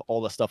have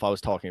all the stuff I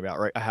was talking about,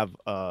 right? I have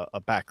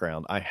a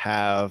background. I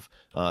have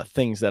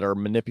things that are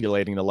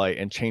manipulating the light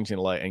and changing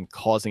the light and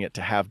causing it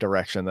to have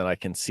direction that I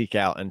can seek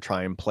out and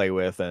try and play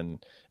with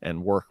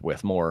and work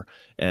with more.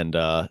 And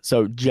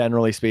so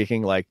generally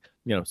speaking, like,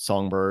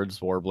 songbirds,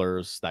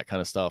 warblers, that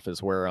kind of stuff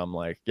is where I'm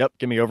like, yep,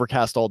 give me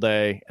overcast all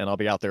day and I'll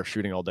be out there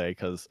shooting all day,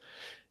 because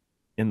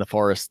in the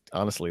forest,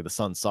 honestly, the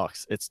sun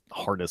sucks. It's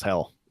hard as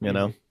hell,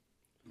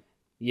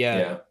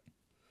 Yeah.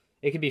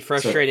 It can be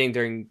frustrating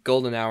during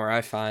golden hour,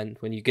 I find,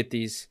 when you get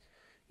these,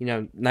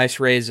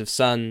 nice rays of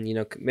sun,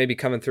 maybe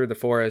coming through the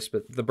forest,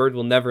 but the bird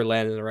will never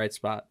land in the right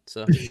spot.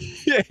 So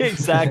yeah,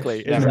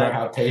 exactly. Never know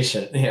how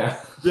patient. Yeah,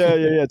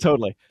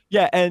 totally.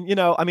 Yeah. And,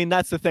 I mean,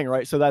 that's the thing,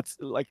 right? So that's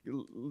like,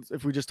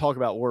 if we just talk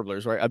about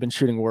warblers, right? I've been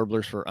shooting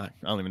warblers for, I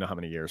don't even know how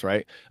many years,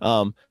 right?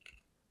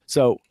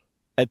 So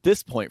at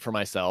this point for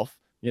myself,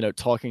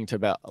 talking to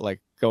about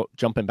like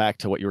jumping back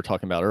to what you were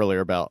talking about earlier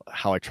about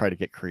how I try to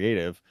get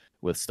creative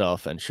with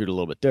stuff and shoot a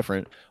little bit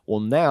different. Well,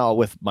 now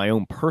with my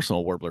own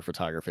personal warbler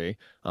photography,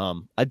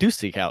 I do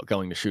seek out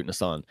going to shoot in the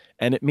sun.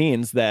 And it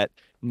means that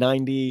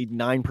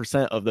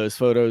 99% of those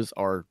photos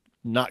are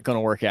not going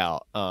to work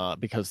out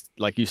because,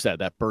 like you said,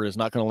 that bird is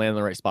not going to land in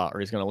the right spot,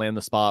 or he's going to land in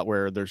the spot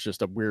where there's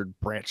just a weird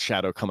branch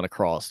shadow coming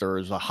across, or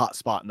there's a hot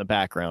spot in the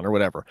background or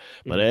whatever.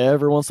 But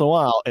every once in a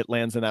while, it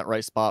lands in that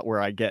right spot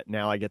where I get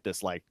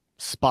this like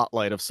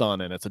spotlight of sun,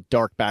 and it's a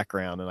dark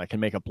background, and I can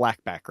make a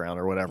black background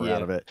or whatever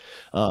out of it.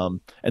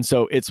 And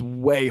so it's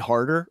way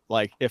harder.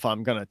 Like if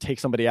I'm going to take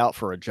somebody out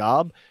for a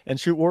job and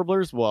shoot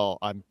warblers, well,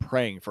 I'm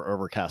praying for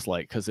overcast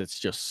light, because it's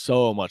just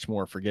so much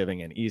more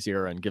forgiving and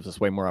easier and gives us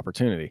way more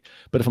opportunity.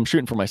 But if I'm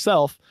shooting for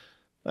myself,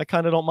 I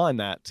kind of don't mind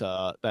that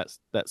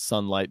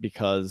sunlight,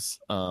 because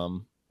I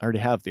already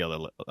have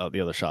the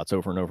other shots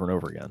over and over and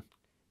over again.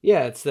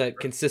 Yeah, it's that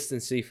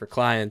consistency for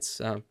clients.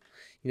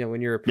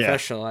 When you're a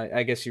professional,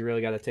 I guess you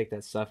really got to take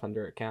that stuff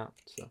under account.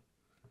 So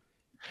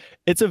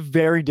it's a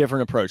very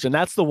different approach. And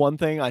that's the one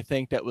thing I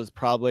think that was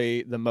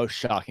probably the most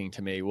shocking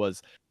to me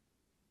was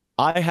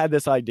I had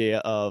this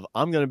idea of,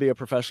 I'm going to be a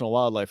professional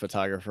wildlife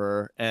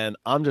photographer and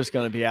I'm just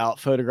going to be out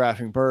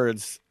photographing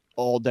birds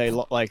all day,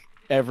 like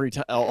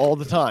all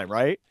the time.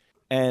 Right.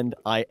 And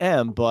I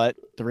am, but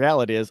the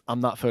reality is I'm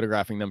not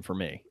photographing them for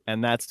me.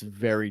 And that's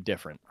very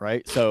different.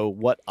 Right. So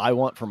what I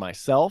want for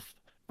myself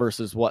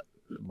versus what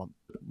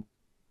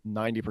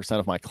 90%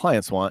 of my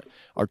clients want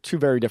are two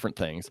very different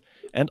things.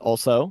 And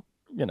also,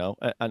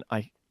 and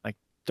I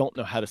don't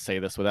know how to say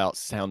this without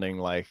sounding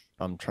like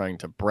I'm trying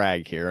to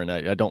brag here, and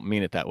I don't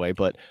mean it that way,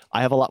 but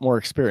I have a lot more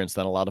experience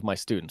than a lot of my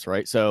students,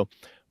 right? So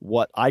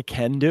what I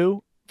can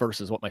do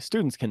versus what my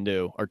students can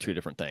do are two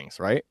different things,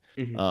 right?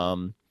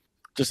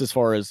 Just as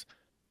far as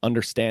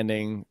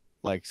understanding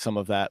like some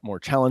of that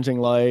more challenging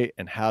light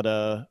and how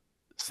to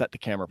set the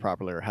camera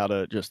properly, or how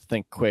to just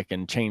think quick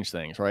and change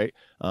things, right?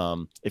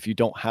 If you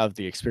don't have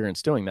the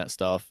experience doing that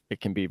stuff,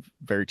 it can be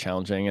very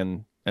challenging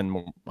and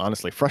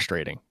honestly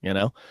frustrating,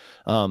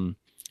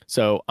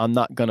 So I'm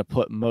not going to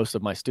put most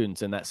of my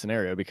students in that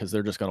scenario, because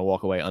they're just going to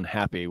walk away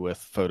unhappy with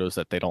photos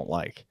that they don't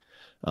like.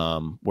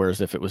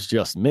 Whereas if it was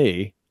just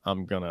me,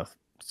 I'm going to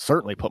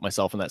certainly put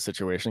myself in that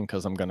situation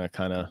because I'm going to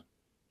kind of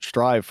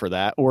strive for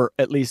that, or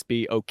at least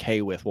be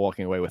okay with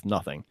walking away with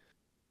nothing.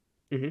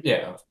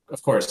 Yeah,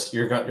 of course.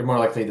 You're more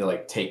likely to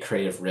like take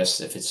creative risks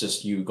if it's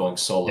just you going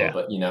solo. Yeah.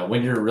 But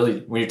when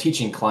you're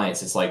teaching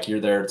clients, it's like you're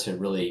there to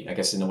really, I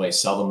guess, in a way,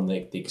 sell them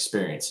the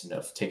experience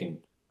of taking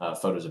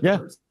photos of Yeah.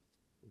 birds.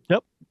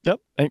 Yep.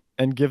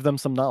 And give them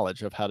some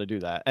knowledge of how to do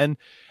that. And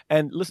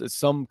listen,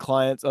 some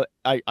clients,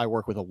 I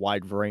work with a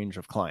wide range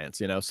of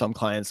clients. Some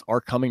clients are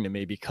coming to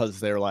me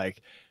because they're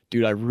like,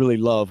 dude, I really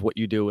love what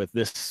you do with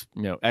this,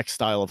 X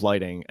style of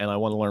lighting, and I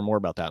want to learn more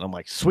about that. And I'm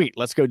like, sweet,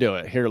 let's go do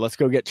it. Here, let's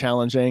go get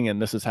challenging,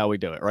 and this is how we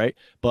do it, right?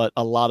 But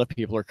a lot of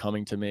people are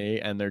coming to me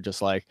and they're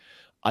just like,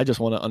 I just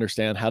want to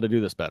understand how to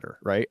do this better,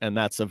 right? And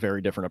that's a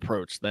very different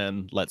approach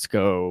than let's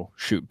go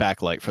shoot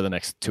backlight for the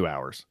next 2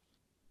 hours.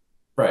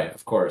 Right,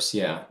 of course.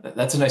 Yeah.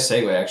 That's a nice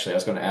segue, actually. I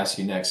was going to ask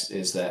you next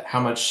is that how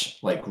much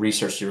like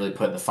research do you really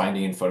put in the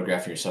finding and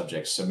photographing your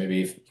subjects? So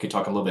maybe if you could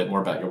talk a little bit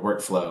more about your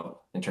workflow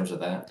in terms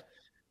of that.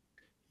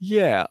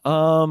 Yeah.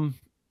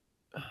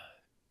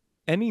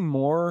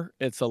 Anymore,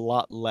 it's a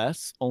lot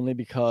less only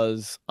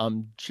because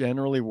I'm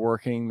generally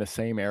working the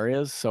same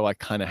areas. So I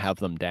kind of have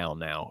them down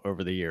now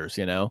over the years.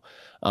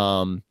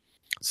 Um,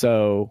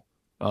 so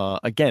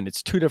again,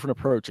 it's two different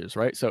approaches,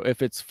 right? So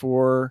if it's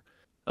for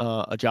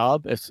a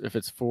job, if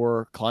it's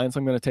for clients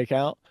I'm going to take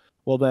out,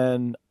 well,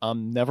 then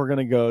I'm never going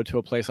to go to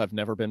a place I've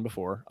never been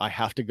before. I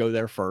have to go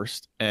there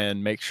first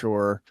and make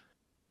sure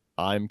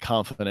I'm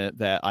confident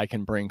that I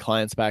can bring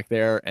clients back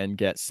there and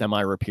get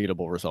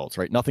semi-repeatable results,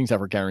 right? Nothing's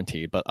ever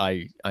guaranteed, but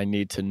I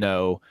need to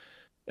know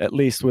at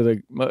least with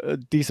a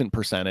decent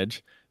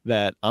percentage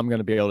that I'm going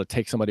to be able to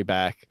take somebody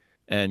back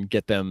and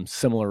get them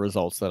similar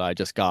results that I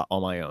just got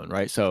on my own,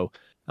 right? So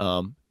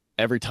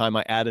every time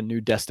I add a new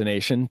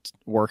destination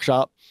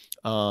workshop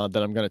that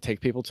I'm going to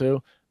take people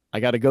to, I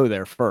got to go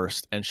there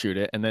first and shoot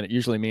it. And then it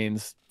usually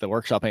means the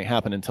workshop ain't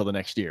happening until the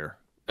next year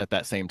at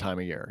that same time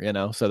of year.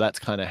 So that's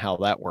kind of how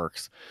that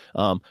works.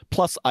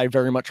 Plus I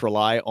very much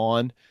rely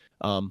on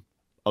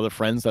other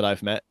friends that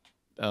I've met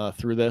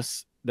through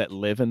this that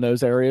live in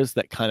those areas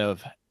that kind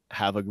of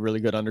have a really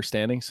good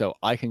understanding. So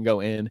I can go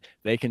in,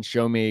 they can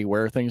show me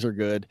where things are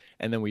good,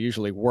 and then we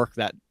usually work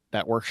that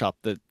workshop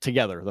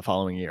together the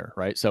following year,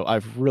 right? So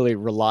I've really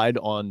relied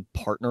on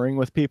partnering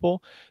with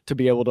people to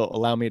be able to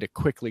allow me to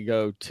quickly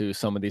go to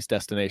some of these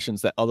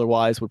destinations that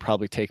otherwise would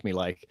probably take me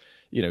like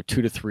 2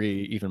 to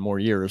 3 even more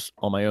years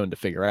on my own to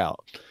figure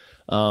out.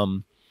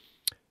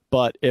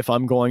 But if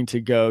I'm going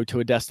to go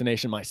to a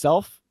destination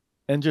myself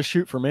and just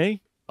shoot for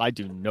me, I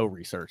do no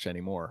research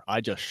anymore. I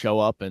just show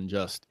up and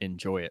just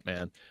enjoy it,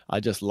 man. I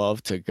just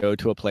love to go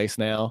to a place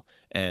now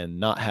and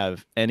not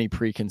have any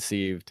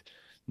preconceived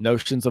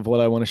notions of what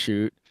I want to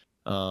shoot,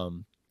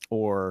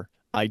 or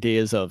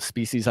ideas of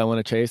species I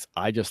want to chase.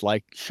 I just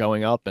like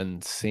showing up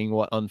and seeing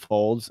what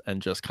unfolds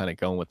and just kind of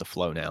going with the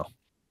flow now.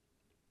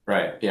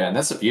 Right. Yeah. And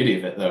that's the beauty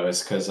of it, though,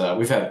 is because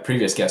we've had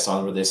previous guests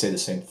on where they say the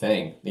same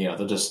thing.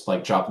 They'll just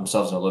like drop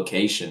themselves in a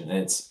location.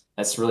 And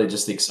that's really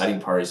just the exciting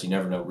part is you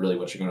never know really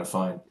what you're going to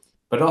find.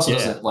 But it also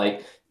doesn't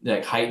like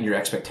heighten your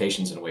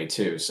expectations in a way,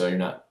 too. So you're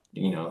not,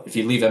 if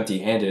you leave empty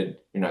handed,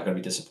 you're not going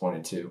to be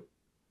disappointed, too.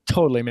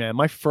 Totally, man.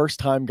 My first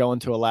time going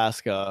to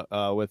Alaska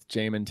with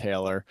Jamin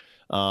Taylor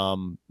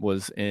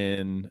was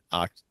in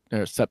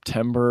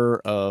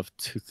September of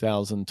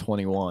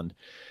 2021.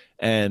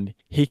 And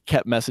he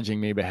kept messaging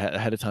me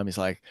ahead of time. He's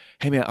like,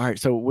 "Hey man, all right.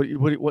 So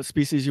what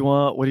species you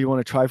want? What do you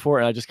want to try for?"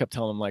 And I just kept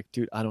telling him like,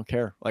 "Dude, I don't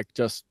care. Like,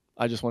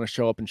 I just want to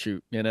show up and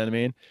shoot." You know what I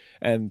mean?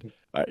 And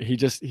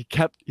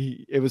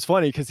it was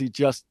funny because he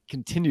just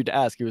continued to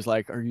ask. He was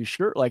like, "Are you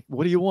sure? Like,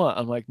 what do you want?"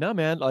 I'm like, "No,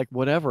 man. Like,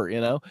 whatever."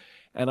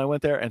 And I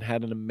went there and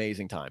had an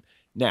amazing time.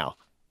 Now,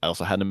 I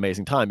also had an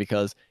amazing time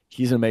because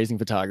he's an amazing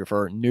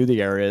photographer, knew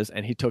the areas,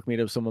 and he took me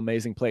to some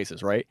amazing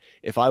places, right?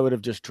 If I would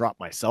have just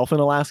dropped myself in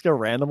Alaska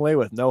randomly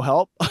with no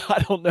help,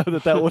 I don't know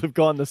that would have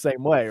gone the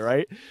same way,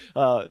 right?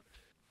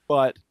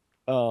 But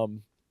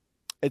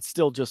it's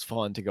still just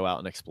fun to go out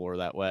and explore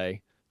that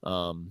way.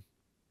 And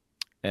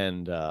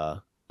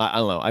I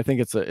don't know. I think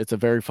it's a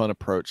very fun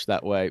approach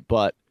that way.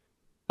 But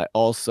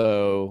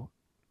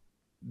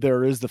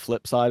there is the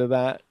flip side of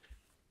that,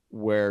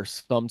 where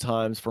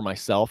sometimes for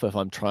myself, if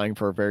I'm trying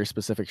for a very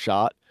specific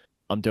shot,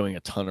 I'm doing a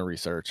ton of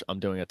research. I'm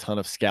doing a ton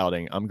of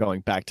scouting. I'm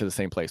going back to the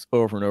same place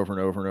over and over and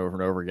over and over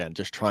and over again,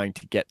 just trying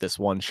to get this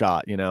one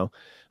shot,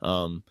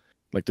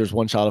 like there's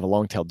one shot of a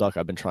long-tailed duck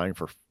I've been trying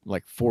for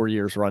like 4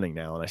 years running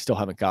now, and I still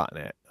haven't gotten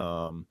it.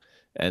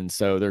 And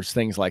so there's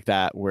things like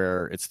that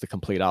where it's the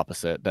complete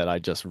opposite, that I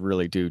just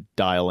really do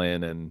dial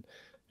in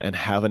and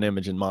have an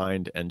image in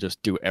mind and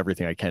just do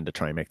everything I can to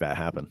try and make that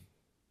happen.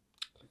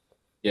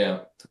 Yeah,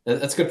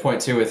 that's a good point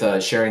too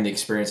with sharing the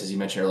experience, as you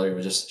mentioned earlier,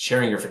 with just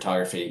sharing your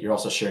photography. You're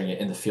also sharing it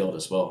in the field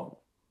as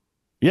well.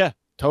 Yeah,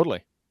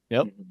 totally.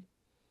 Yep.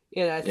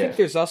 Yeah, I think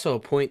there's also a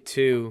point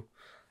too,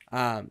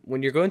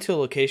 when you're going to a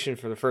location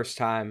for the first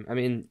time. I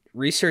mean,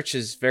 research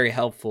is very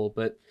helpful,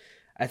 but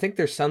I think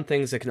there's some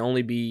things that can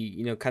only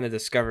be, kind of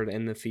discovered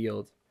in the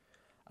field.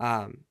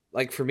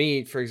 like for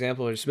me, for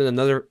example, there's been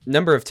another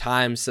number of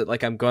times that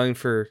like I'm going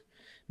for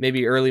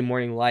maybe early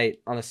morning light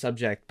on a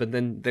subject, but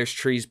then there's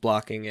trees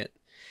blocking it.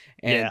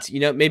 Yeah.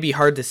 And, it may be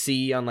hard to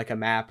see on like a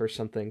map or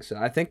something. So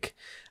I think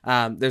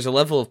there's a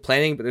level of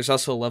planning, but there's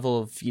also a level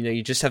of,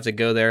 you just have to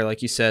go there,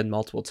 like you said,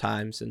 multiple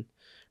times and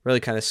really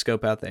kind of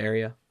scope out the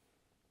area.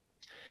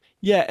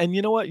 Yeah, and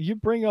you know what? You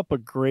bring up a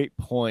great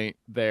point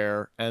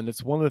there, and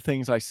it's one of the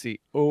things I see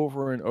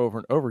over and over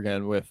and over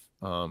again with,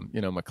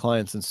 my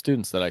clients and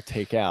students that I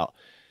take out,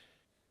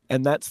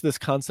 and that's this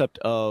concept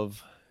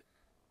of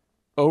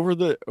over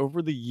the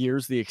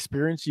years, the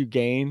experience you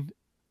gain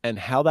and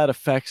how that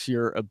affects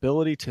your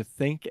ability to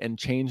think and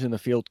change in the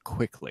field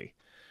quickly,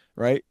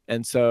 right?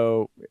 And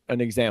so,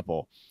 an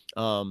example,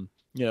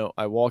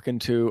 I walk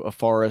into a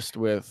forest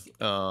with,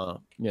 a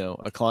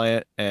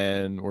client,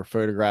 and we're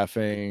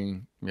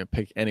photographing,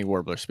 pick any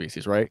warbler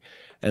species, right?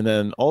 And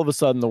then all of a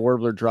sudden, the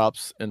warbler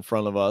drops in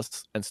front of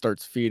us and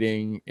starts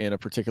feeding in a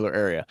particular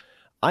area.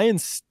 I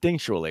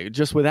instinctually,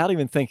 just without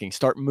even thinking,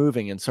 start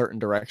moving in certain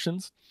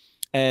directions.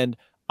 And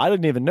I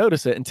didn't even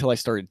notice it until I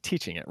started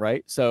teaching it,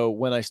 right? So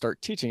when I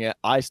start teaching it,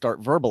 I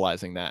start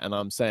verbalizing that, and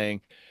I'm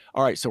saying,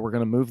 all right, so we're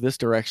going to move this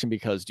direction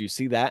because do you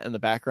see that in the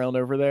background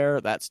over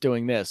there? That's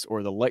doing this,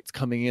 or the light's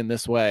coming in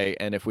this way.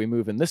 And if we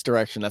move in this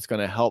direction, that's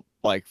going to help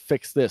like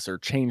fix this or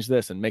change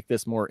this and make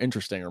this more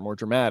interesting or more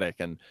dramatic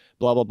and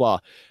blah, blah, blah.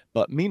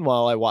 But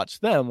meanwhile, I watch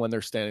them when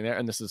they're standing there,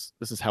 and this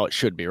is how it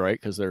should be, right?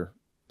 Because they're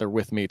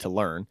with me to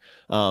learn.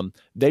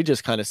 They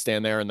just kind of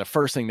stand there, and the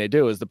first thing they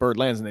do is the bird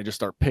lands and they just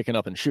start picking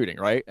up and shooting,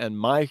 right? And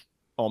my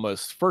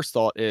almost first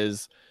thought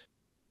is,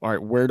 all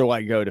right, where do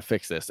I go to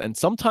fix this? And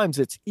sometimes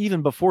it's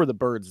even before the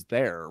bird's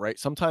there, right?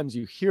 Sometimes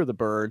you hear the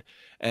bird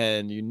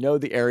and you know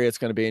the area it's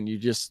going to be, and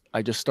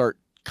I just start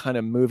kind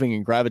of moving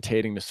and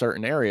gravitating to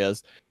certain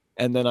areas.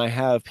 And then I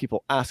have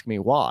people ask me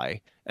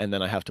why, and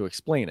then I have to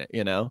explain it,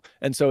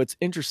 And so it's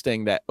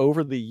interesting that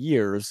over the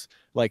years,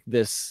 like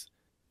this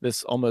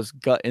almost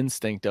gut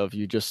instinct of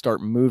you just start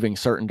moving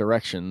certain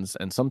directions,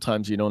 and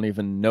sometimes you don't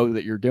even know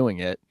that you're doing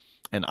it.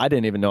 And I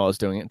didn't even know I was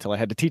doing it until I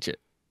had to teach it.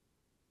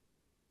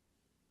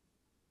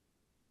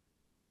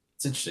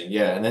 It's interesting.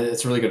 Yeah. And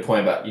it's a really good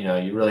point about,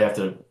 you really have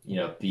to,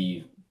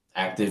 be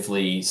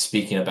actively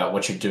speaking about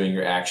what you're doing,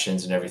 your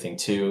actions and everything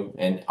too.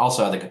 And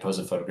also how to compose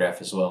a photograph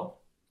as well.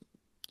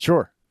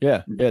 Sure.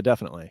 Yeah. Yeah,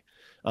 definitely.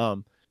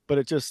 But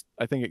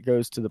I think it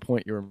goes to the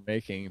point you were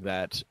making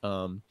that,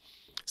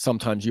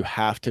 sometimes you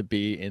have to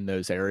be in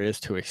those areas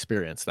to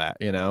experience that,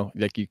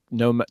 like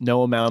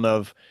no amount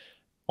of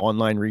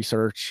online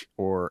research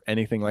or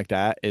anything like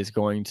that is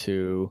going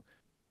to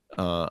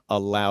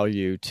allow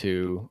you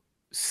to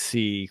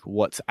see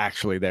what's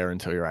actually there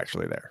until you're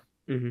actually there.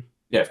 Mm-hmm.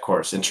 Yeah, of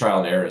course. And trial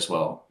and error as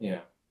well.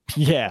 Yeah.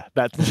 Yeah.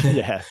 That's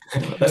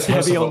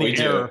heavy on the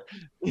error.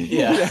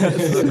 Yeah.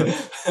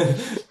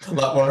 A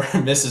lot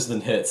more misses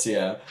than hits.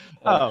 Yeah.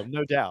 Oh,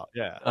 no doubt.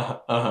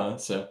 Yeah.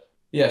 So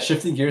yeah,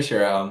 shifting gears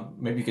here,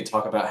 maybe you could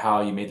talk about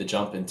how you made the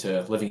jump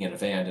into living in a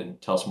van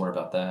and tell us more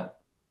about that.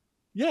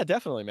 Yeah,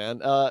 definitely, man.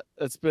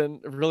 It's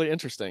been really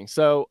interesting.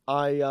 So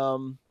I,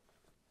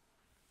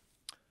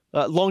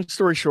 long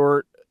story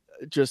short,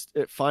 just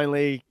it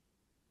finally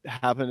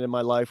happened in my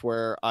life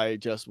where I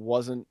just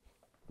wasn't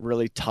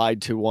really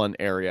tied to one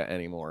area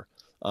anymore.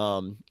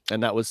 And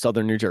that was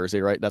Southern New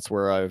Jersey, right? That's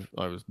where I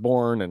was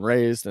born and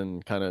raised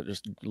and kind of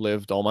just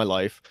lived all my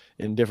life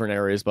in different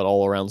areas, but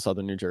all around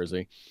Southern New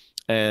Jersey.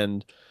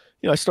 And,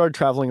 I started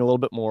traveling a little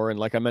bit more. And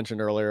like I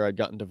mentioned earlier, I'd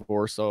gotten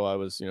divorced. So I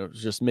was, it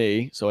was just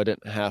me. So I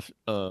didn't have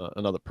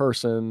another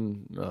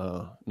person,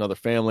 another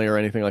family or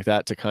anything like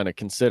that to kind of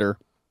consider.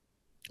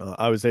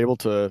 I was able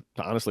to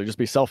honestly just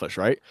be selfish,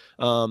 right?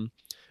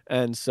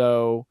 And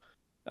so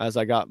as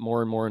I got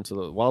more and more into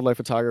the wildlife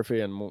photography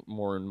and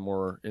more and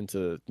more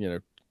into,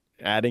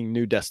 adding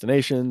new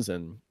destinations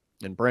and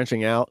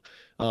branching out,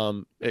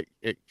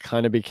 it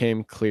kind of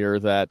became clear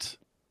that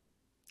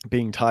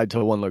being tied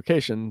to one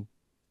location,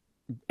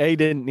 A,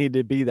 didn't need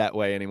to be that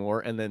way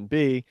anymore, and then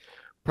B,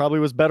 probably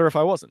was better if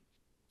I wasn't.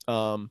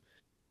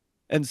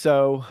 And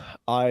so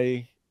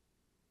I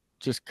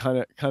just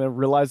kind of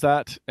realized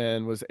that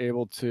and was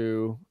able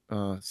to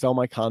sell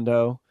my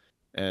condo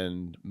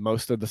and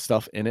most of the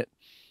stuff in it.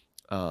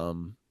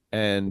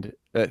 And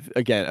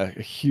again,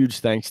 a huge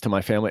thanks to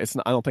my family.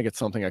 I don't think it's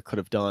something I could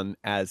have done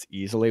as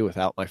easily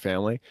without my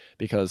family,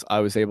 because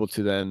I was able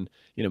to then,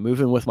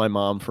 move in with my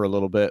mom for a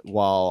little bit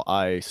while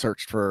I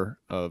searched for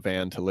a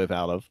van to live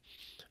out of.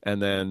 And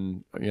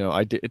then,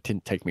 it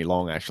didn't take me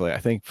long, actually. I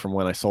think from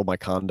when I sold my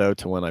condo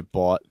to when I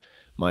bought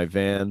my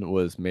van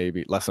was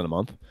maybe less than a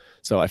month.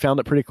 So I found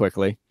it pretty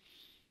quickly.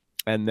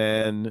 And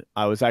then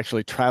I was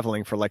actually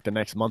traveling for like the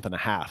next month and a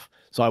half.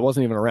 So I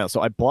wasn't even around. So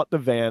I bought the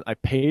van, I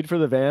paid for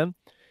the van,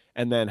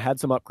 and then had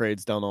some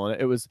upgrades done on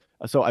it. It was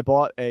so I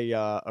bought a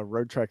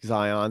Roadtrek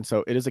Zion.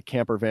 So it is a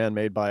camper van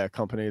made by a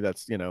company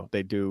that's,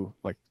 they do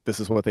like, this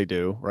is what they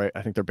do, right?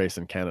 I think they're based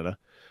in Canada.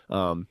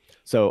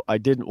 So I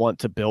didn't want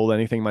to build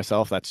anything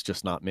myself. That's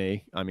just not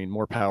me. I mean,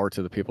 more power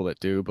to the people that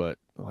do, but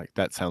like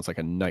that sounds like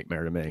a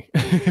nightmare to me.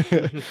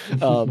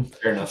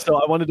 Fair enough. So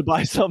I wanted to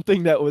buy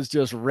something that was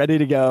just ready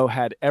to go,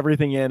 had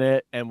everything in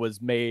it, and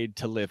was made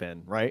to live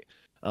in, right?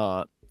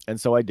 And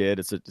so I did.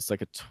 It's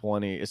like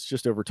it's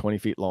just over 20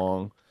 feet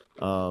long,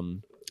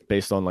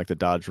 based on like the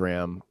Dodge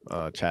Ram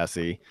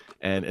chassis,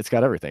 and it's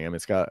got everything. I mean,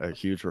 it's got a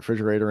huge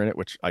refrigerator in it,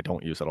 which I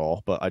don't use at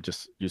all, but I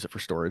just use it for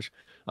storage.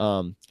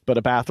 But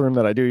a bathroom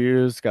that I do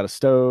use, got a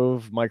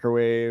stove,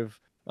 microwave,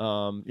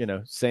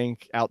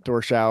 sink,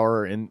 outdoor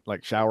shower,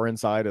 shower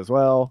inside as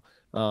well.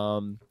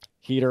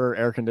 Heater,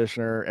 air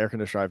conditioner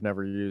I've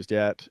never used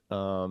yet.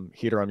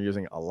 Heater I'm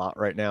using a lot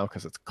right now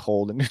because it's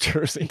cold in New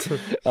Jersey.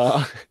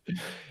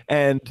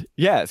 And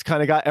yeah, it's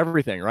kind of got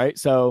everything, right?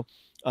 So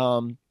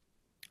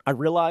I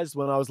realized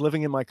when I was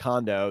living in my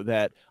condo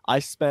that I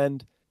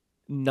spend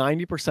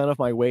 90% of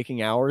my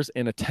waking hours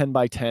in a 10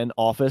 by 10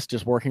 office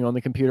just working on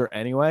the computer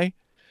anyway.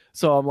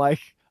 So I'm like,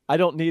 I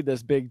don't need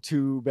this big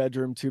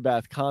 2-bedroom,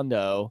 2-bath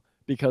condo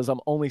because I'm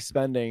only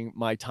spending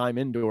my time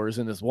indoors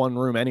in this one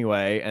room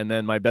anyway, and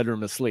then my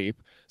bedroom to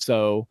sleep.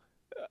 So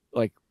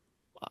like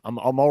I'm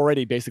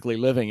already basically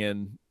living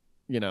in,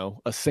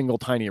 a single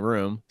tiny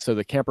room. So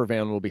the camper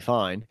van will be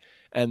fine.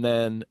 And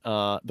then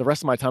the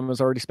rest of my time was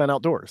already spent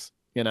outdoors,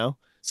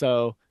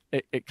 So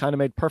it kind of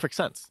made perfect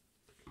sense.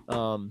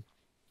 And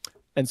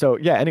so,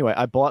 yeah, anyway,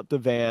 I bought the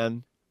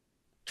van,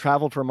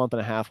 traveled for a month and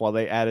a half while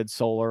they added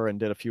solar and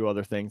did a few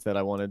other things that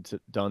I wanted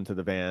done to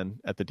the van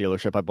at the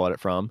dealership I bought it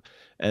from.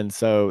 And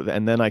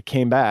then I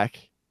came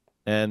back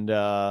and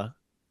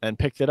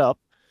picked it up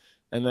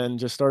and then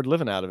just started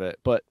living out of it.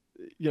 But,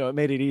 it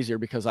made it easier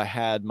because I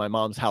had my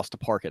mom's house to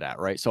park it at,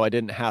 right? So I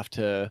didn't have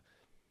to,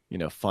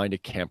 find a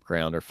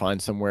campground or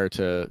find somewhere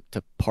to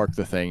park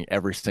the thing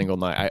every single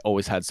night. I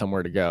always had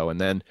somewhere to go. And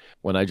then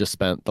when I just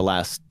spent the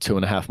last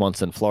 2.5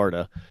 months in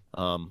Florida,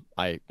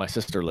 my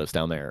sister lives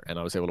down there and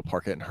I was able to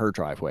park it in her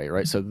driveway,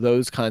 right? So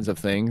those kinds of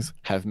things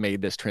have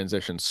made this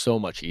transition so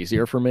much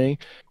easier for me.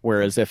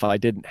 Whereas if I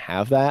didn't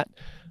have that,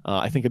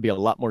 I think it'd be a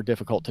lot more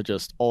difficult to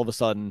just all of a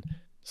sudden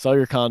sell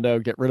your condo,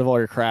 get rid of all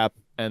your crap,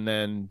 and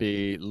then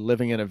be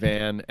living in a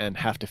van and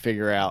have to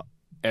figure out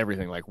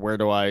everything, like where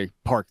do I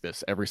park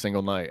this every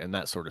single night and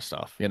that sort of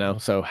stuff,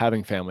 So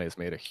having family has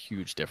made a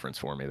huge difference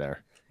for me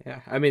there.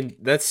 Yeah, I mean,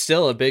 that's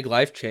still a big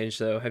life change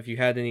though. Have you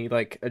had any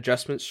like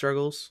adjustment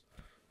struggles?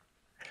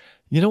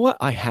 You know what?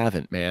 I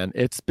haven't, man.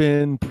 It's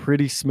been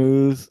pretty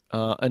smooth.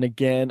 And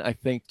again, I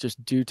think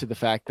just due to the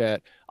fact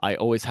that I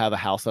always have a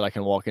house that I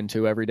can walk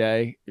into every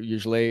day,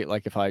 usually,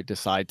 like if I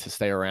decide to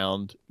stay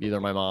around either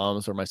my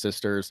mom's or my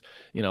sister's,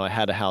 I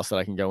had a house that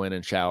I can go in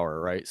and shower,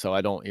 right? So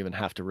I don't even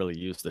have to really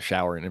use the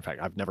shower. And in fact,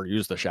 I've never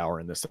used the shower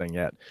in this thing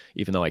yet,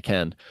 even though I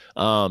can.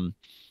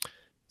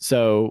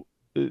 So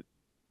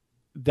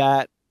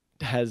that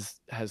has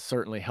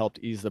certainly helped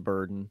ease the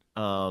burden.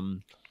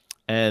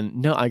 And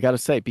no, I got to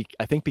say,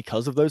 I think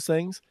because of those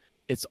things,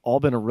 it's all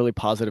been a really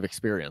positive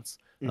experience.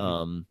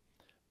 Mm-hmm.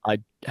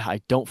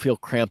 I don't feel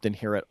cramped in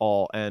here at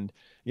all. And,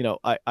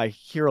 I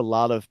hear a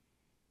lot of,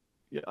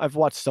 I've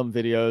watched some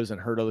videos and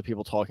heard other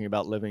people talking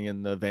about living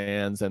in the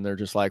vans and they're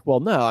just like,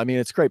 well, no, I mean,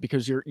 it's great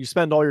because you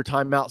spend all your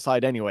time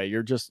outside anyway.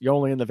 You're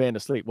only in the van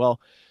to sleep.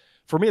 Well,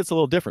 for me, it's a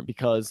little different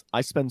because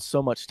I spend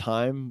so much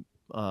time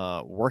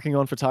working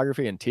on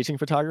photography and teaching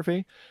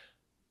photography.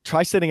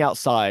 Try sitting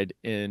outside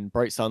in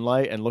bright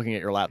sunlight and looking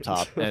at your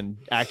laptop and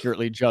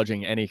accurately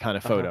judging any kind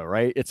of photo,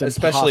 right? It's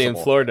especially impossible.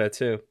 In Florida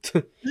too.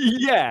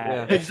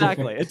 Yeah,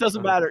 exactly. It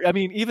doesn't matter. I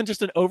mean, even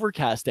just an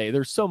overcast day,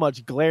 there's so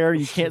much glare,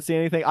 you can't see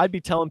anything. I'd be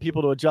telling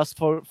people to adjust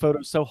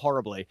photos so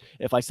horribly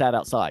if I sat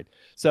outside.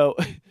 So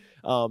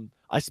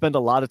I spend a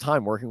lot of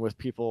time working with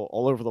people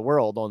all over the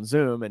world on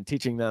Zoom and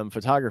teaching them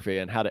photography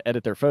and how to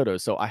edit their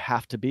photos. So I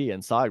have to be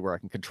inside where I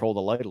can control the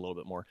light a little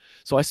bit more.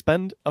 So I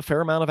spend a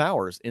fair amount of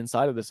hours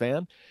inside of this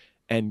van.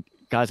 And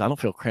guys, I don't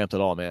feel cramped at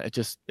all, man.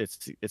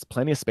 It's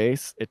plenty of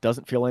space. It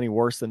doesn't feel any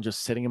worse than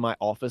just sitting in my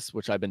office,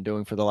 which I've been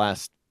doing for the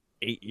last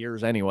 8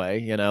 years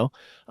anyway,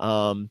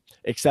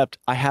 except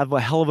I have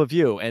a hell of a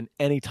view and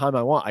anytime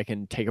I want, I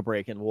can take a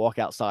break and walk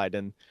outside.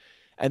 And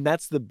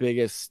that's the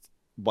biggest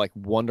like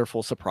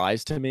wonderful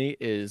surprise to me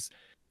is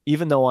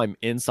even though I'm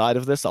inside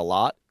of this a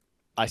lot,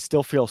 I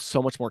still feel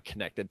so much more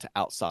connected to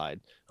outside.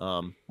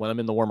 When I'm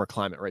in the warmer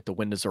climate, right? The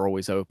windows are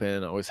always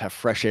open. I always have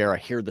fresh air. I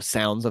hear the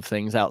sounds of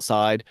things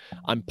outside.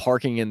 I'm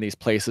parking in these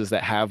places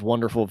that have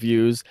wonderful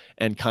views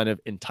and kind of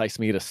entice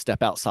me to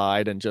step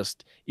outside and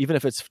just, even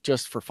if it's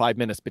just for 5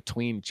 minutes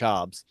between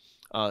jobs,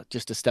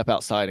 just to step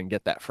outside and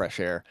get that fresh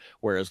air.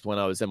 Whereas when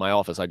I was in my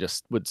office, I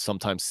just would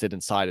sometimes sit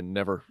inside and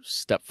never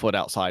step foot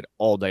outside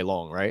all day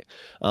long. Right.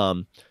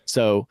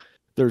 So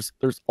there's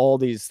all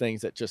these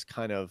things that just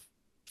kind of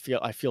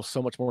I feel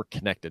so much more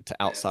connected to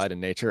outside and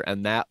nature.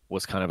 And that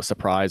was kind of a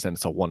surprise and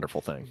it's a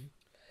wonderful thing.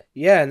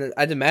 Yeah, and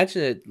I'd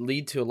imagine it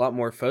lead to a lot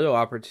more photo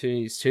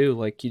opportunities too.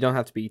 Like you don't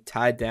have to be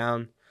tied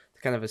down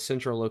to kind of a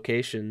central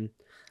location.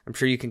 I'm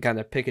sure you can kind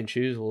of pick and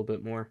choose a little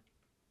bit more.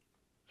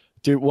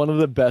 Dude, one of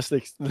the best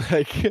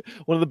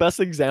one of the best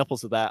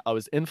examples of that. I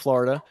was in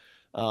Florida.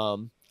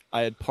 Um,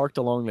 I had parked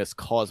along this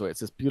causeway. It's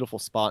this beautiful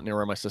spot near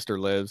where my sister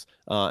lives.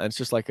 And it's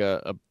just like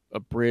a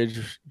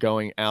bridge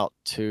going out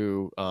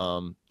to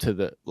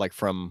the like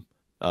from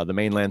the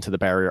mainland to the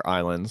barrier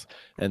islands.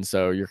 And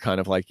so you're kind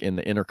of like in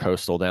the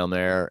intercoastal down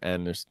there,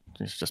 and there's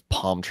just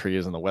palm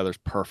trees and the weather's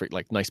perfect,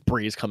 like nice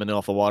breeze coming in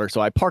off the water.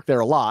 So I parked there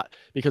a lot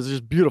because it's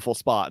just a beautiful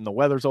spot and the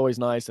weather's always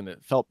nice and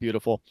it felt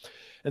beautiful.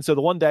 And so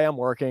the one day I'm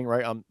working,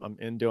 right, I'm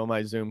in doing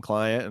my Zoom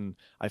client, and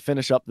I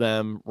finish up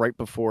them right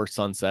before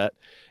sunset,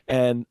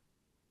 and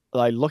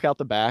I look out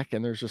the back,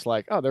 and there's just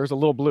like, oh, there's a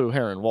little blue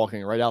heron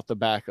walking right out the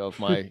back of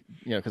my,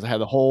 because I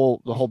had the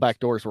whole back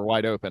doors were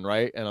wide open,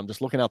 right, and I'm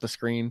just looking out the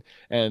screen,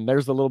 and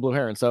there's the little blue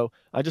heron. So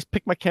I just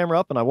pick my camera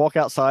up and I walk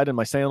outside in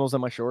my sandals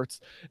and my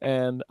shorts,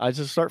 and I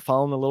just start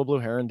following the little blue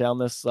heron down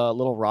this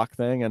little rock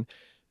thing,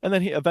 and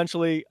then he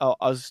eventually, I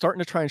was starting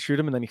to try and shoot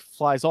him, and then he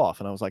flies off.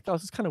 And I was like, oh,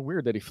 this is kind of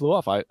weird that he flew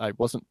off. I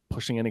wasn't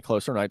pushing any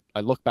closer. And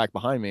I looked back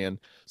behind me, and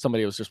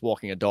somebody was just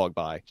walking a dog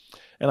by.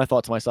 And I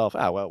thought to myself,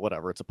 well,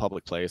 whatever. It's a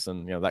public place.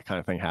 And, that kind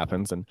of thing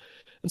happens. And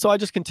so I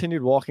just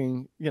continued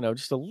walking,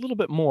 just a little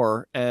bit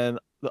more. And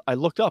I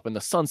looked up, and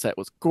the sunset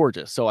was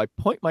gorgeous. So I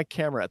point my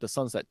camera at the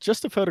sunset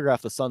just to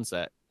photograph the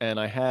sunset.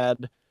 And I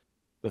had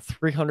the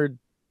 300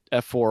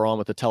 f4 on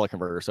with the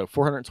teleconverter. So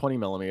 420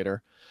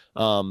 millimeter.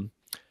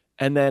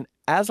 And then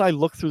as I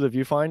look through the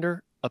viewfinder,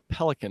 a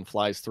pelican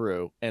flies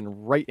through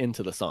and right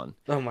into the sun.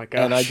 Oh my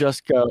gosh. And I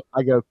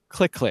go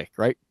click, click,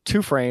 right?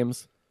 2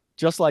 frames,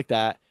 just like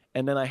that.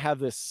 And then I have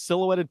this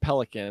silhouetted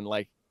pelican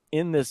like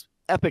in this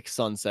epic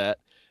sunset.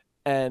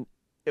 And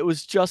it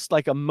was just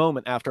like a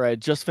moment after I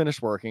had just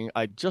finished working.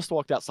 I just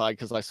walked outside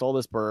because I saw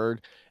this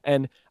bird.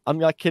 And I'm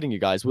not kidding you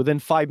guys. Within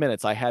 5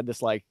 minutes, I had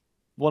this like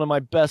one of my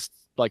best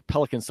like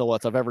pelican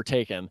silhouettes I've ever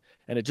taken,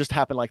 and it just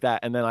happened like that.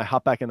 And then I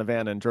hopped back in the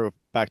van and drove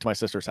back to my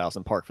sister's house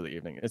and parked for the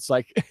evening. It's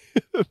like,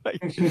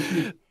 like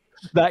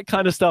that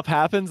kind of stuff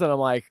happens, and I'm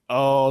like,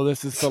 oh,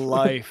 this is the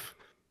life.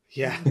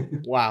 Yeah.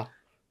 Wow.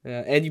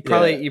 Yeah, and you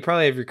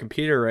probably have your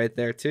computer right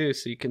there too,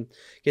 so you can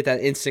get that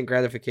instant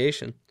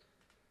gratification.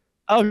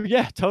 Oh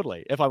yeah,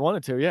 totally. If I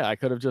wanted to, yeah, I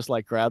could have just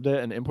like grabbed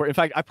it and import. In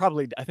fact, I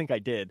think I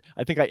did.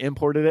 I think I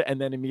imported it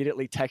and then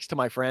immediately text to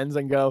my friends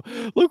and go,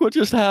 "Look what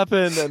just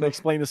happened," and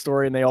explain the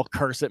story, and they all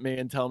curse at me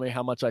and tell me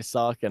how much I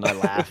suck, and I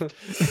laugh.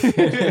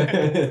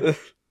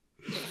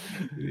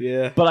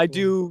 Yeah. But I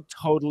do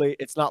totally.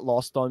 It's not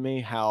lost on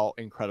me how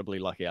incredibly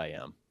lucky I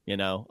am.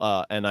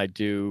 And I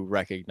do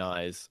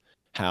recognize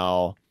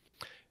how.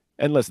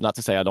 And listen, not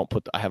to say I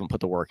haven't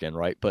put the work in,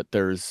 right? But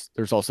there's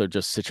also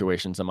just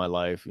situations in my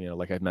life,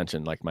 like I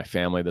mentioned, like my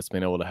family that's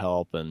been able to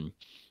help and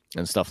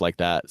stuff like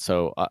that.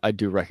 So I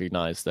do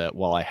recognize that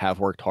while I have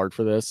worked hard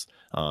for this,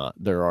 I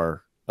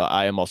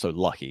am also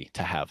lucky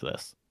to have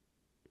this.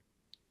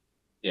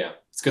 Yeah,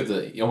 it's good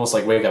to you almost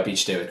like wake up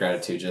each day with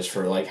gratitude just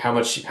for like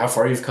how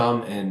far you've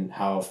come and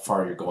how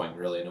far you're going,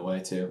 really, in a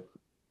way too.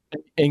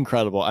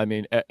 Incredible. I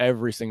mean,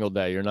 every single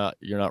day, you're not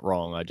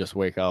wrong. I just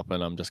wake up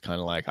and I'm just kind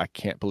of like, I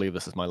can't believe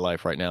this is my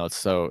life right now.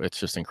 It's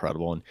just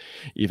incredible. And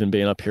even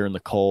being up here in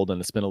the cold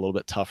and it's been a little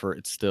bit tougher,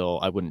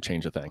 I wouldn't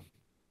change a thing.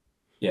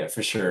 Yeah,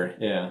 for sure.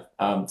 Yeah.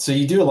 So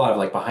you do a lot of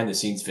like behind the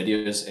scenes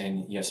videos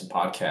and you have some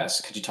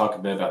podcasts. Could you talk a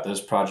bit about those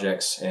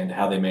projects and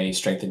how they may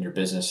strengthen your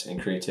business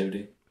and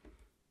creativity?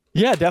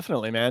 Yeah,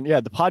 definitely, man.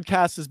 Yeah, the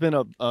podcast has been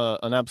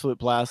an absolute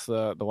blast.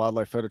 The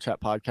Wildlife Photo Chat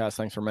podcast.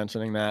 Thanks for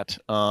mentioning that.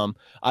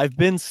 I've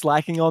been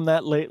slacking on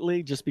that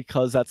lately, just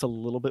because that's a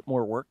little bit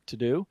more work to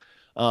do.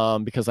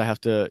 Because I have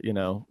to,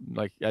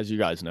 like as you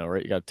guys know,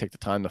 right? You got to take the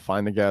time to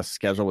find the guests,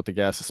 schedule with the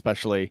guests,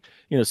 especially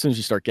as soon as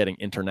you start getting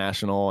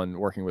international and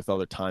working with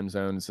other time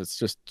zones, it's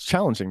just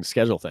challenging to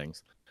schedule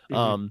things.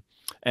 Mm-hmm.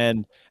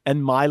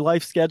 And my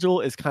life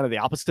schedule is kind of the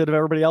opposite of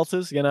everybody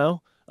else's.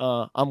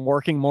 I'm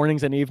working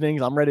mornings and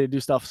evenings. I'm ready to do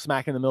stuff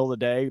smack in the middle of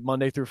the day,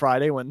 Monday through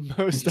Friday, when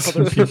most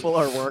other people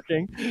are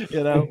working,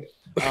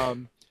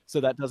 so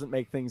that doesn't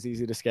make things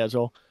easy to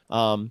schedule.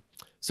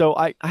 So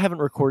I haven't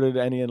recorded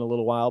any in a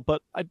little while,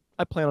 but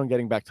I plan on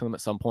getting back to them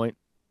at some point.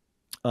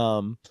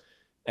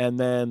 And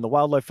then the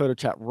Wildlife Photo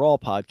Chat Raw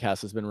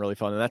podcast has been really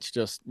fun. And that's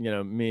just,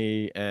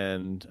 me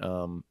and,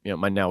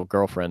 my now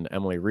girlfriend,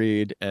 Emily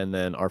Reed, and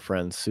then our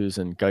friend,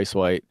 Susan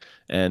Geiswhite.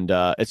 And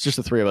it's just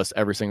the 3 of us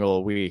every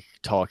single week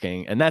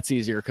talking. And that's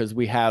easier because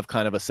we have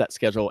kind of a set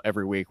schedule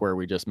every week where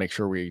we just make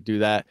sure we do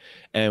that.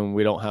 And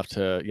we don't have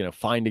to,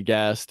 find a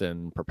guest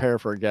and prepare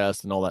for a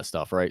guest and all that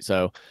stuff. Right.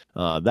 So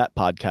that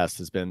podcast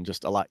has been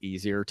just a lot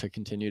easier to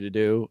continue to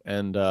do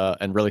and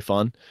really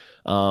fun.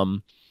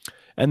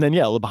 And then,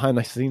 the behind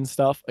the scenes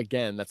stuff,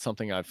 again, that's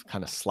something I've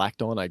kind of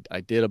slacked on.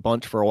 I did a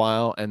bunch for a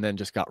while and then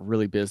just got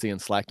really busy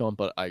and slacked on.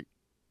 But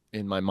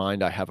in my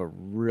mind, I have a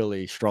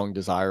really strong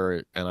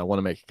desire, and I want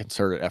to make a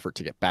concerted effort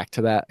to get back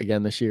to that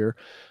again this year.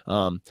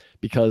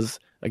 Because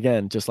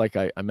again, just like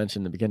I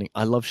mentioned in the beginning,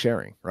 I love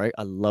sharing, right?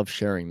 I love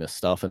sharing this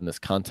stuff and this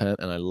content,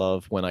 and I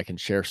love when I can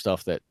share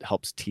stuff that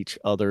helps teach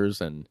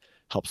others and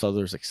helps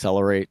others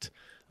accelerate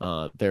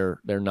their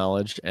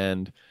knowledge.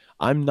 And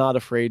I'm not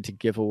afraid to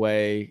give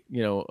away,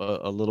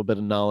 a little bit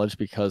of knowledge,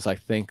 because I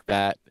think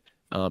that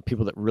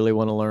people that really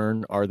want to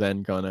learn are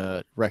then going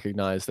to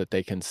recognize that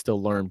they can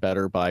still learn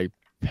better by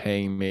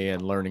paying me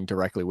and learning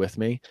directly with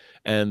me.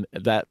 And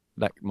that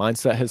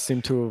mindset has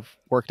seemed to have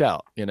worked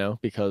out,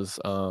 because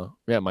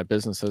my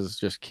business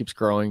just keeps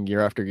growing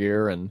year after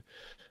year. And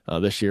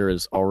this year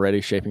is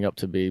already shaping up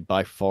to be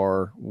by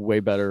far way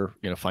better,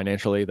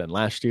 financially than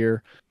last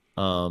year.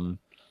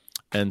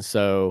 And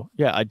so,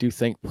 I do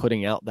think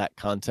putting out that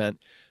content,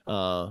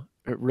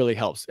 it really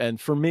helps. And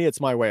for me,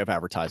 it's my way of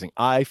advertising.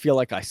 I feel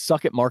like I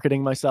suck at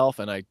marketing myself,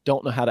 and I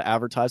don't know how to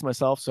advertise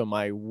myself. So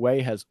my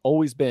way has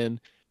always been,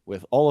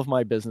 with all of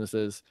my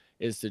businesses,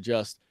 is to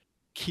just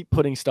keep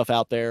putting stuff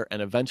out there,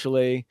 and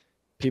eventually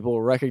people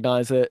will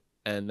recognize it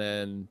and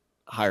then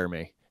hire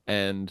me.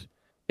 And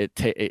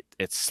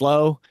it's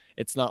slow.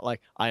 It's not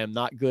like I am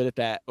not good at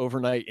that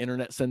overnight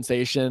internet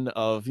sensation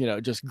of,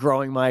 just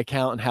growing my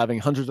account and having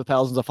hundreds of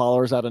thousands of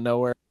followers out of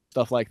nowhere,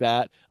 stuff like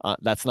that.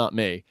 That's not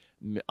me.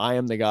 I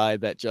am the guy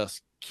that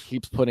just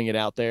keeps putting it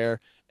out there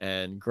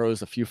and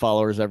grows a few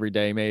followers every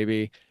day,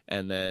 maybe,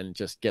 and then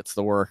just gets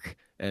the work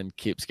and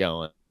keeps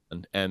going.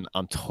 And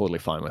I'm totally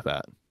fine with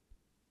that.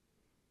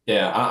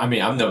 Yeah, I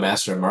mean, I'm no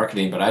master in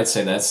marketing, but I'd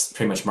say that's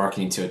pretty much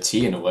marketing to a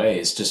T in a way.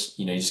 It's just,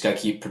 you just got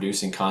to keep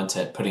producing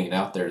content, putting it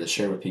out there to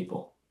share with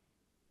people.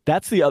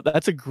 That's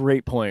a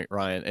great point,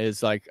 Ryan,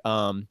 is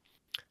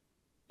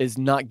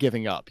not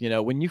giving up.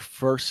 When you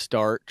first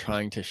start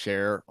trying to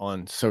share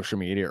on social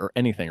media or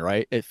anything,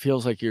 right? It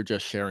feels like you're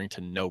just sharing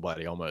to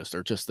nobody almost,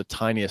 or just the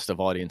tiniest of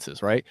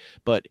audiences, right?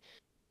 But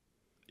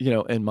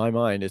in my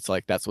mind, it's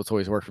like, that's what's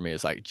always worked for me,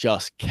 is I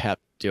just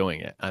kept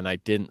doing it and I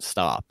didn't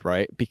stop,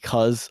 right?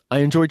 Because I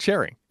enjoyed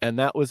sharing, and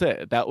that was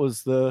it. That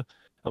was the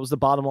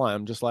bottom line.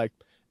 I'm just like,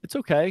 it's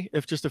okay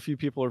if just a few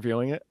people are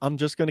viewing it. I'm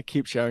just going to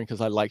keep sharing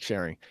because I like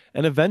sharing.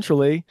 And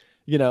eventually,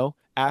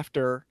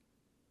 after,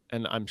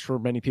 and I'm sure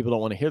many people don't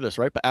want to hear this,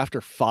 right? But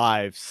after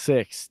 5,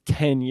 6,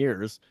 10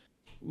 years,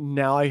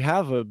 now I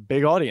have a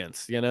big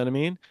audience, you know what I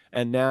mean?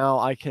 And now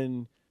I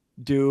can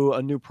do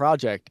a new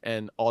project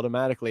and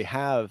automatically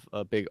have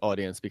a big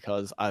audience,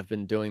 because I've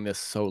been doing this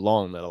so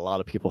long that a lot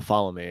of people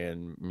follow me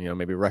and,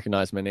 maybe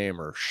recognize my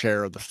name or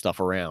share the stuff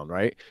around,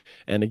 right?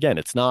 And again,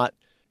 it's not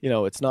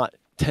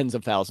tens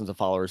of thousands of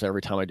followers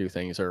every time I do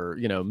things, or,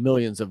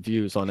 millions of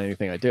views on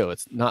anything I do.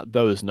 It's not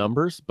those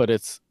numbers, but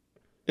it's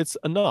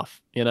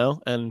enough,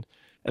 and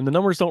the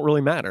numbers don't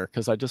really matter,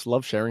 because I just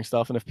love sharing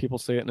stuff. And if people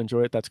see it and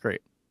enjoy it, that's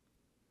great.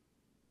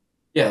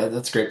 Yeah,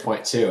 that's a great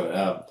point too.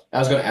 I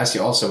was going to ask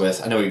you also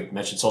I know we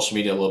mentioned social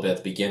media a little bit at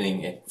the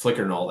beginning and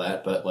Flickr and all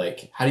that, but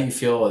like, how do you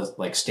feel as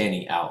like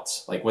standing out?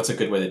 Like, what's a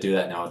good way to do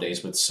that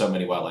nowadays with so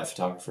many wildlife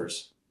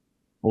photographers?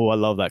 Oh, I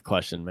love that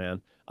question,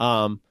 man.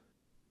 I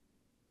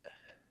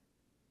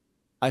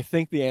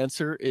think the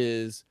answer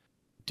is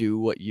do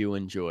what you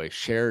enjoy,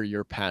 share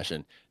your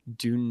passion.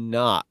 Do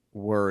not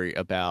worry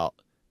about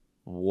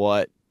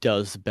what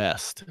does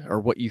best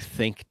or what you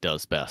think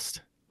does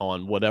best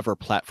on whatever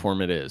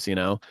platform it is,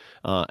 and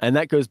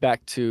that goes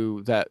back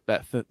to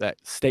that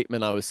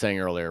statement I was saying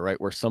earlier, right?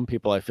 Where some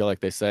people, I feel like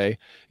they say,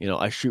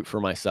 I shoot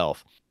for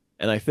myself.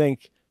 And I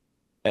think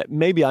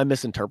maybe I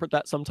misinterpret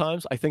that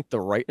sometimes. I think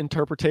the right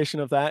interpretation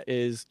of that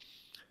is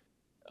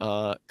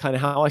kind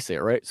of how I say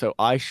it, right? So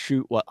I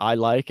shoot what I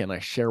like and I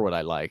share what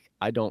I like.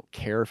 I don't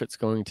care if it's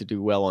going to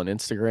do well on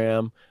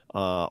Instagram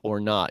or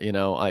not.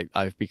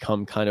 I've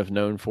become kind of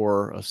known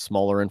for a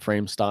smaller in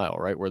frame style,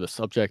 right? Where the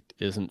subject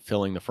isn't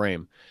filling the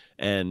frame.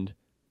 And,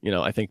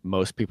 I think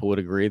most people would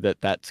agree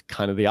that that's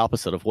kind of the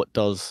opposite of what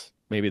does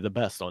maybe the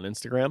best on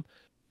Instagram.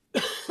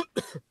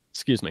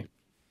 Excuse me.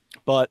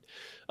 But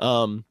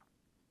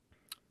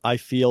I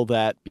feel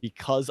that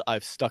because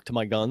I've stuck to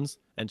my guns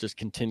and just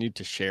continued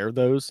to share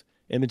those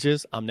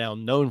images, I'm now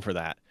known for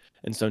that.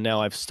 And so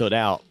now I've stood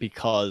out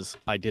because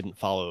I didn't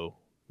follow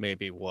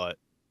maybe what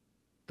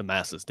the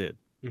masses did.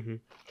 Mm-hmm.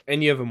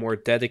 And you have a more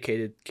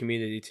dedicated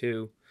community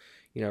too,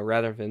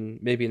 rather than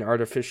maybe an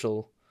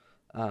artificial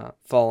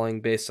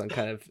following based on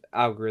kind of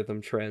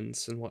algorithm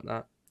trends and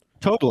whatnot.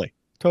 Totally.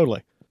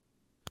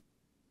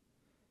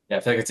 Yeah, I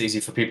feel like it's easy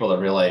for people to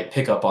really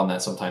pick up on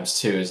that sometimes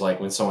too, is like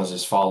when someone's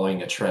just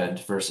following a trend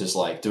versus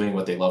like doing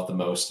what they love the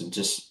most and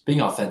just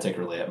being authentic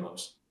really at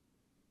most.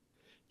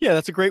 Yeah,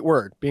 that's a great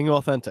word. Being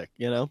authentic,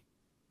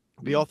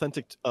 be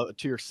authentic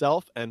to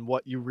yourself and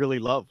what you really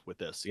love with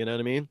this. You know what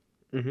I mean?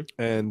 Mm-hmm.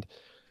 And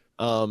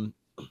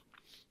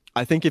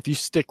I think if you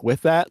stick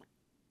with that,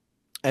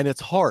 and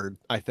it's hard,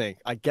 I think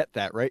I get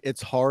that, right?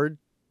 It's hard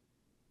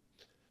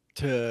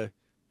to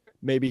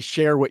maybe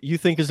share what you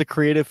think is a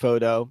creative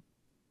photo,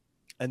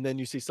 and then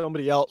you see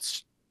somebody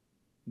else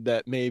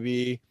that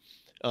maybe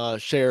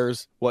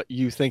shares what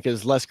you think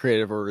is less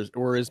creative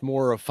or is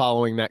more of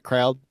following that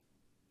crowd.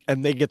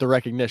 and they get the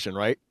recognition,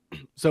 right?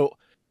 So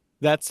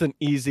that's an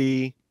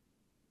easy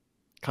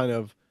kind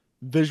of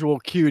visual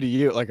cue to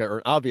you, like or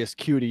an obvious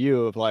cue to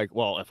you of like,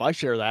 well, if I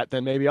share that,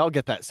 then maybe I'll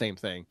get that same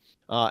thing.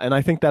 And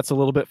I think that's a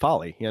little bit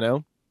folly, you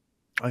know?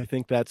 I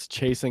think that's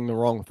chasing the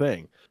wrong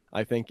thing.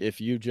 I think if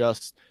you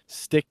just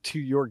stick to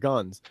your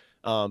guns,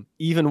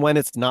 even when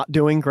it's not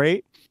doing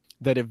great,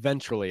 that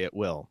eventually it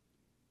will.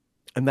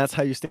 And that's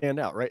how you stand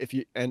out, right? If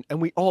you and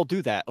we all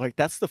do that. Like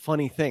that's the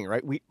funny thing,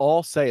 right? We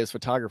all say as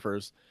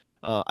photographers,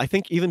 I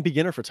think even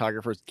beginner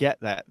photographers get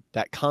that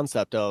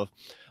concept of,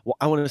 well,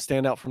 I want to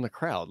stand out from the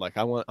crowd. Like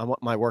I want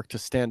my work to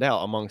stand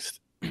out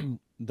amongst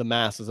the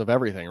masses of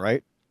everything,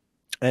 right?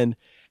 And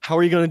how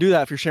are you going to do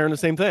that if you're sharing the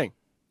same thing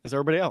as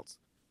everybody else?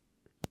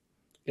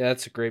 Yeah,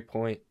 that's a great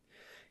point.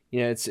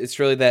 It's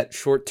really that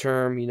short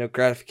term,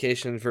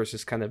 gratification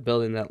versus kind of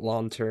building that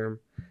long term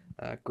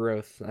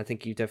growth. I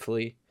think you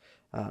definitely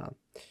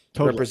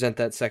Totally. represent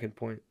that second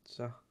point.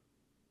 So,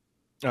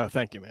 Oh,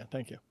 thank you, man.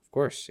 Thank you. of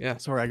course, yeah.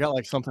 Sorry, I got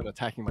like something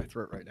attacking my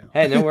throat right now.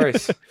 Hey, no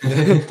worries.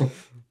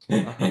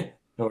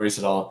 No worries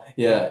at all.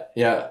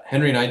 Yeah.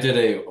 Henry and I did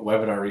a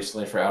webinar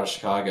recently for Out of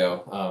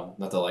Chicago.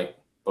 Not to like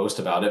boast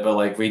about it, but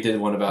like we did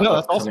one about No,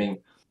 that's upcoming.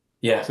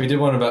 Yeah, we did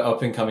one about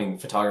up and coming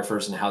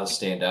photographers and how to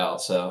stand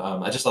out. So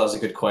I just thought it was a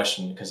good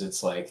question because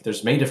it's like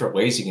there's many different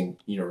ways you can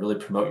really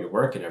promote your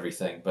work and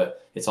everything,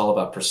 but it's all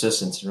about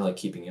persistence and really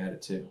keeping at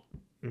it too.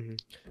 Mm-hmm.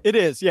 It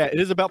is, yeah, it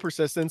is about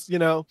persistence,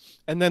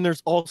 and then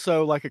there's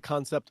also like a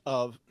concept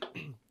of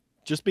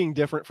just being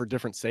different for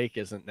different sake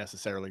isn't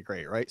necessarily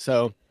great, right?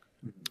 So,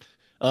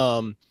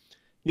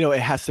 it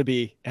has to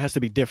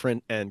be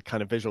different and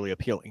kind of visually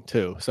appealing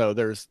too. So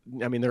there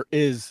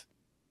is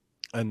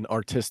an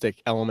artistic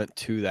element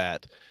to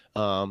that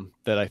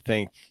that I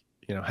think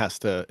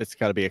it's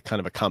got to be a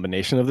kind of a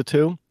combination of the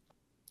two.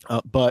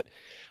 But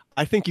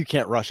I think you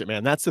can't rush it,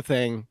 man. That's the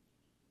thing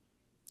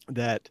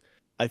that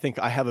I think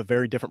I have a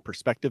very different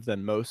perspective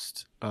than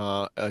most,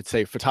 I'd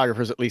say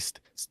photographers, at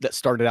least that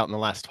started out in the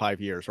last 5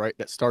 years, right?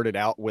 That started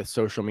out with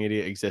social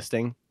media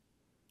existing,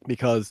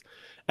 because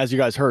as you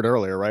guys heard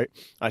earlier, right?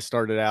 I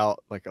started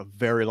out like a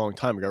very long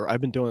time ago. I've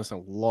been doing this a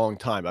long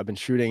time. I've been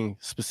shooting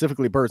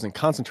specifically birds and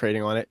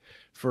concentrating on it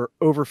for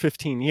over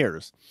 15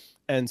 years.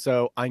 And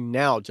so I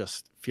now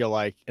just feel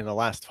like in the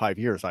last 5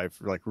 years, I've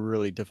like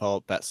really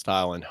developed that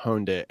style and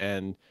honed it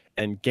and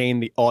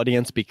gained the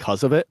audience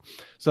because of it.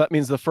 So that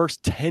means the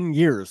first 10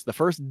 years, the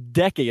first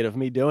decade of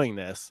me doing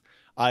this,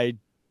 I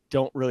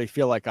don't really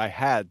feel like I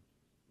had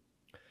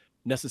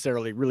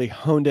necessarily really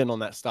honed in on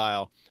that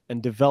style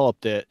and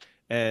developed it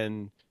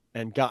and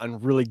gotten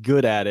really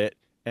good at it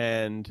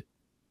and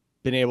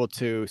been able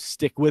to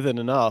stick with it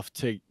enough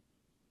to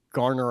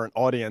garner an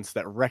audience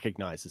that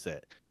recognizes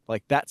it.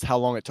 Like that's how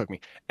long it took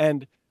me.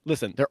 And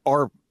listen,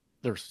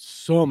 there's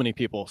so many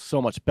people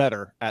so much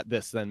better at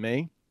this than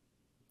me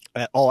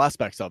at all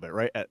aspects of it,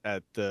 right?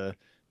 At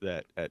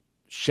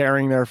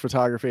sharing their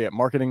photography, at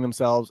marketing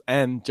themselves,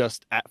 and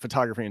just at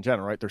photography in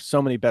general, right? There's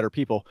so many better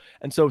people.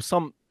 And so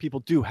some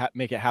people do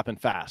make it happen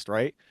fast,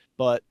 right?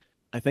 But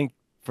I think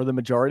for the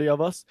majority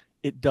of us,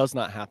 it does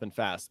not happen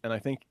fast. And I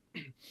think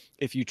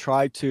if you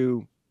try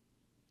to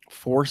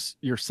force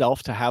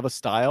yourself to have a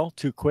style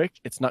too quick,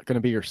 it's not going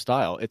to be your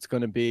style. It's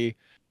going to be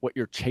what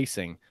you're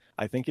chasing.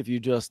 I think if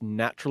you just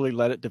naturally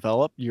let it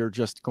develop, you're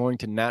just going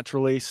to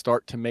naturally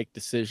start to make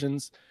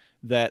decisions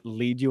that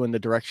lead you in the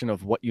direction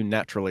of what you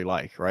naturally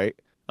like, right?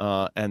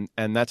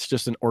 And that's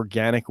just an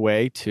organic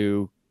way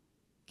to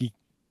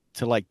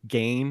like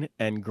gain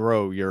and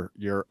grow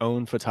your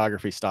own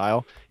photography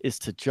style, is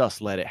to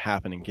just let it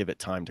happen and give it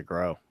time to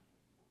grow.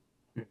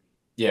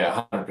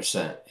 Yeah,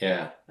 100%.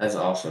 Yeah, that's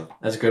awesome.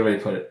 That's a good way to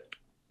put it.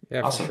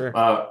 Yeah, Awesome. for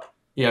sure.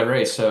 Yeah,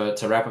 Ray, so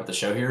to wrap up the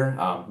show here,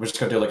 we're just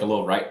going to do like a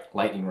little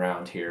lightning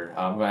round here.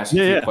 I'm going to ask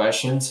you a few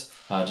questions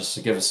just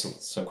to give us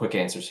some quick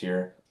answers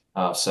here.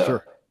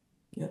 Sure.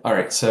 Yeah. All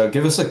right. So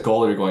give us a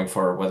goal you're going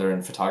for, whether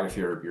in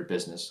photography or your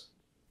business.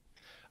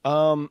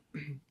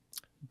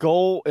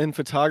 Goal in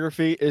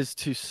photography is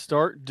to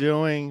start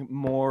doing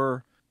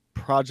more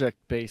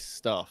project-based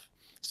stuff.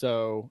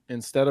 So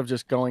instead of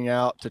just going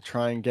out to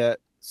try and get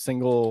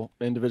single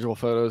individual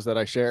photos that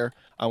I share,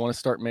 I want to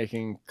start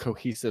making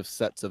cohesive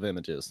sets of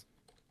images.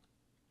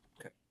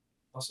 Okay.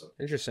 Awesome.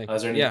 Interesting.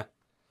 Is there any, yeah.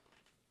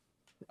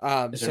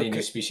 is there any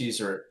new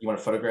species or you want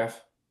to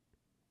photograph?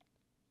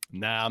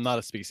 Nah, I'm not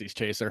a species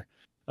chaser.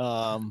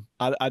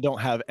 I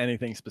don't have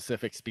anything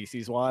specific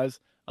species wise.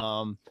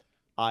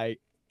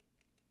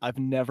 I've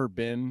never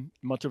been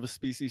much of a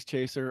species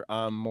chaser.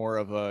 I'm more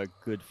of a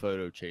good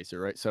photo chaser,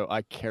 right? So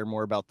I care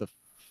more about the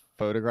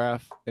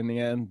photograph in the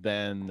end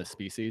than the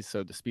species.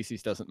 So the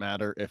species doesn't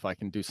matter if I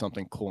can do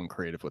something cool and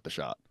creative with the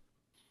shot.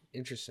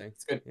 Interesting.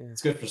 It's good. Yeah.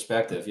 It's good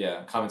perspective.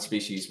 Yeah. Common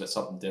species, but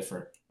something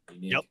different.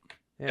 Unique. Yep.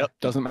 Yeah. Yep.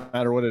 Doesn't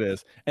matter what it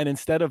is. And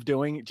instead of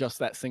doing just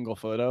that single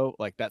photo,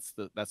 like that's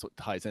what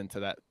ties into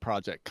that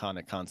project kind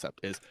of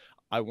concept, is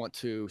I want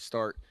to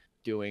start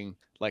doing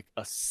like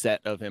a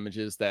set of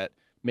images that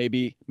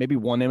maybe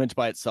one image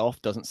by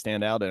itself doesn't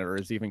stand out or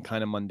is even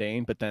kind of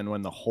mundane, but then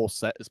when the whole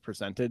set is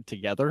presented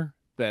together,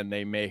 then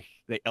they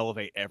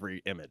elevate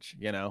every image,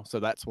 you know? So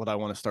that's what I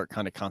want to start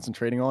kind of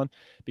concentrating on,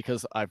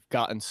 because I've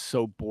gotten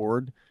so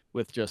bored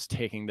with just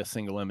taking the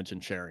single image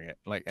and sharing it.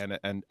 Like,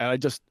 and I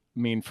just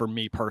mean, for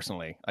me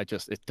personally,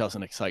 it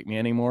doesn't excite me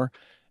anymore.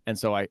 And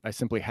so I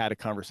simply had a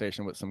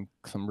conversation with some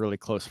really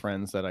close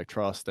friends that I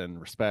trust and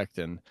respect,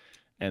 and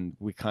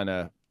we kind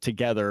of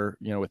together,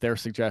 you know, with their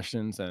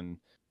suggestions and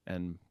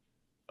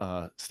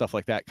stuff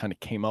like that, kind of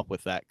came up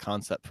with that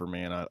concept for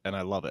me, and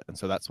I love it. And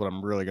so that's what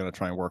I'm really going to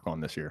try and work on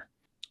this year.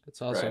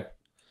 That's awesome. Right.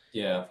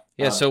 Yeah.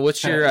 Yeah. So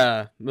what's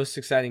your most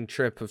exciting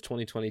trip of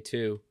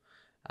 2022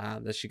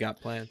 that you got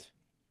planned?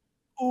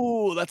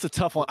 Oh, that's a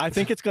tough one. I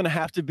think it's going to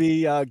have to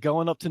be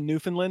going up to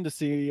Newfoundland to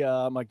see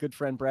my good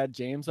friend Brad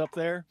James up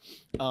there,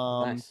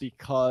 Nice.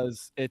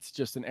 because it's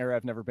just an area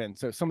I've never been.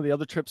 So some of the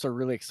other trips are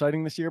really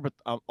exciting this year, but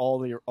all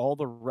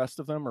the rest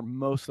of them, or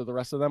most of the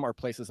rest of them, are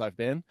places I've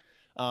been.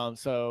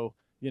 So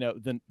you know,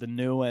 the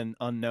new and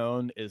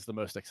unknown is the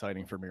most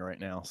exciting for me right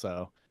now.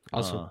 So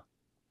Awesome.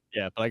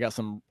 yeah, but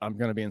I'm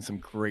going to be in some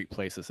great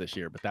places this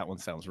year, but that one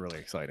sounds really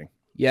exciting.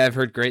 Yeah, I've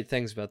heard great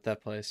things about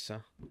that place, so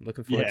I'm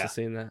looking forward to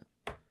seeing that.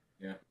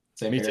 Yeah.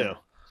 Same Me here. too.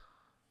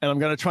 And I'm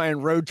going to try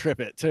and road trip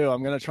it too.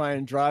 I'm going to try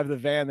and drive the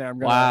van there.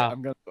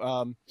 I'm going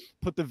to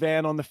put the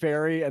van on the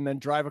ferry and then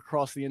drive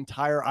across the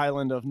entire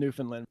island of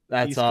Newfoundland,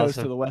 That's east awesome. coast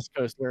to the west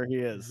coast where he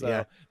is.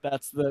 So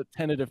that's the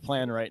tentative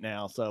plan right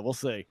now. So we'll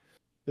see.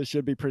 This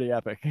should be pretty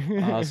epic.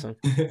 Awesome.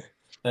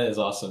 That is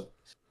awesome.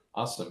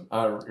 Awesome.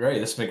 Ray,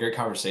 this has been a great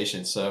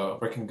conversation. So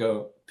where can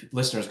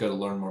listeners go to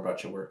learn more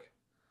about your work?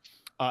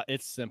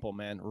 It's simple,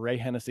 man.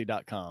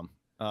 RayHennessy.com.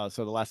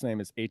 So the last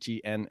name is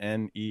Hennessy.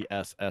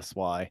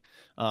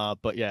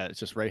 But yeah, it's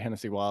just Ray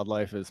Hennessy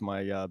Wildlife is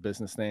my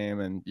business name.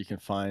 And you can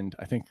find,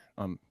 I think,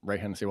 Ray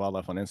Hennessy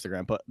Wildlife on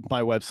Instagram. But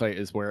my website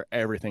is where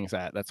everything's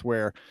at. That's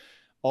where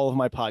all of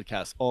my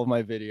podcasts, all of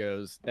my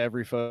videos,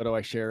 every photo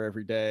I share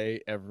every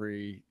day,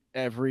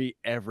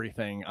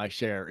 everything I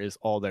share is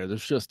all there.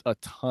 There's just a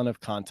ton of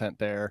content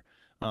there.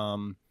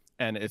 And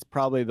it's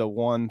probably the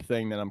one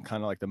thing that I'm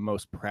kind of like the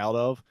most proud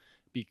of,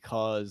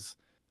 because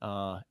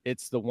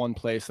it's the one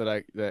place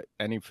that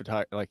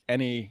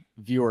any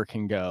viewer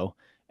can go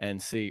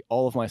and see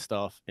all of my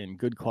stuff in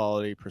good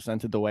quality,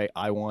 presented the way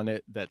I want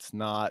it. That's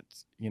not,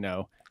 you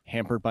know,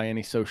 hampered by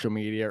any social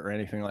media or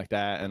anything like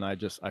that. And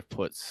I've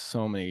put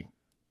so many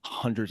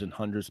hundreds and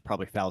hundreds,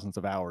 probably thousands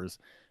of hours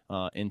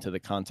into the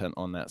content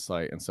on that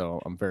site. And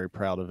so I'm very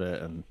proud of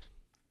it.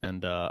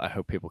 And I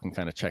hope people can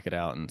kind of check it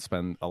out and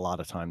spend a lot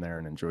of time there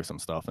and enjoy some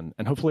stuff and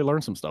hopefully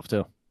learn some stuff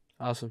too.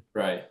 Awesome.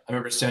 Right. I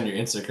remember seeing on your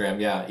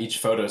Instagram, yeah, each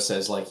photo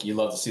says like you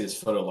love to see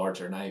this photo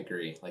larger, and I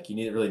agree. Like you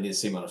really need to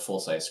see them on a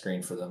full-size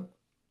screen for them.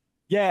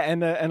 Yeah,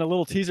 and a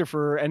little teaser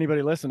for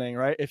anybody listening,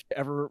 right? If you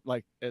ever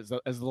like as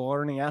the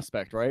learning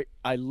aspect, right?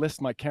 I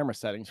list my camera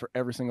settings for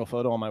every single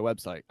photo on my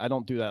website. I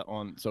don't do that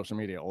on social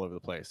media all over the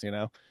place, you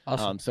know.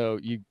 Awesome. So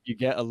you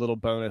get a little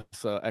bonus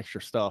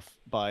extra stuff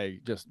by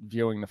just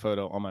viewing the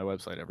photo on my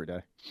website every day.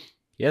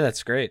 Yeah,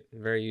 that's great.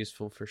 Very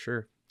useful for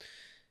sure.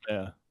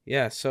 Yeah.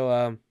 Yeah.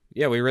 So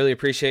yeah, we really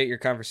appreciate your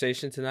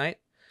conversation tonight.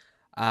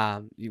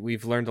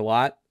 We've learned a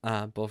lot,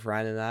 both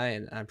Ryan and I,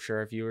 and I'm sure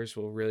our viewers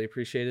will really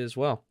appreciate it as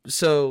well.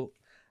 So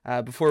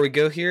before we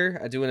go here,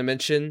 I do want to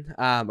mention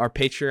our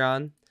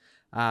Patreon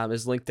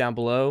is linked down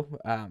below.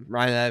 Ryan and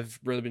I have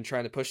really been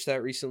trying to push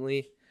that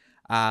recently,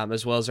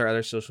 as well as our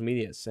other social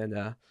medias.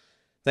 And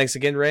thanks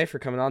again, Ray, for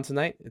coming on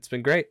tonight. It's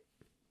been great.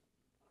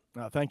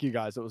 Thank you,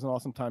 guys. It was an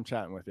awesome time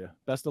chatting with you.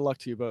 Best of luck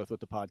to you both with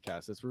the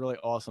podcast. It's really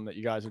awesome that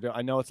you guys are doing.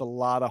 I know it's a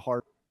lot of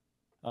hard.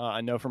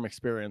 I know from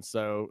experience.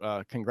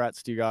 So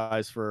congrats to you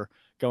guys for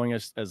going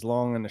as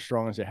long and as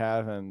strong as you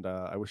have. And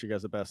I wish you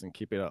guys the best and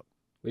keep it up.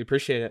 We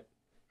appreciate it.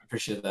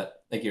 Appreciate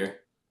that. Thank you.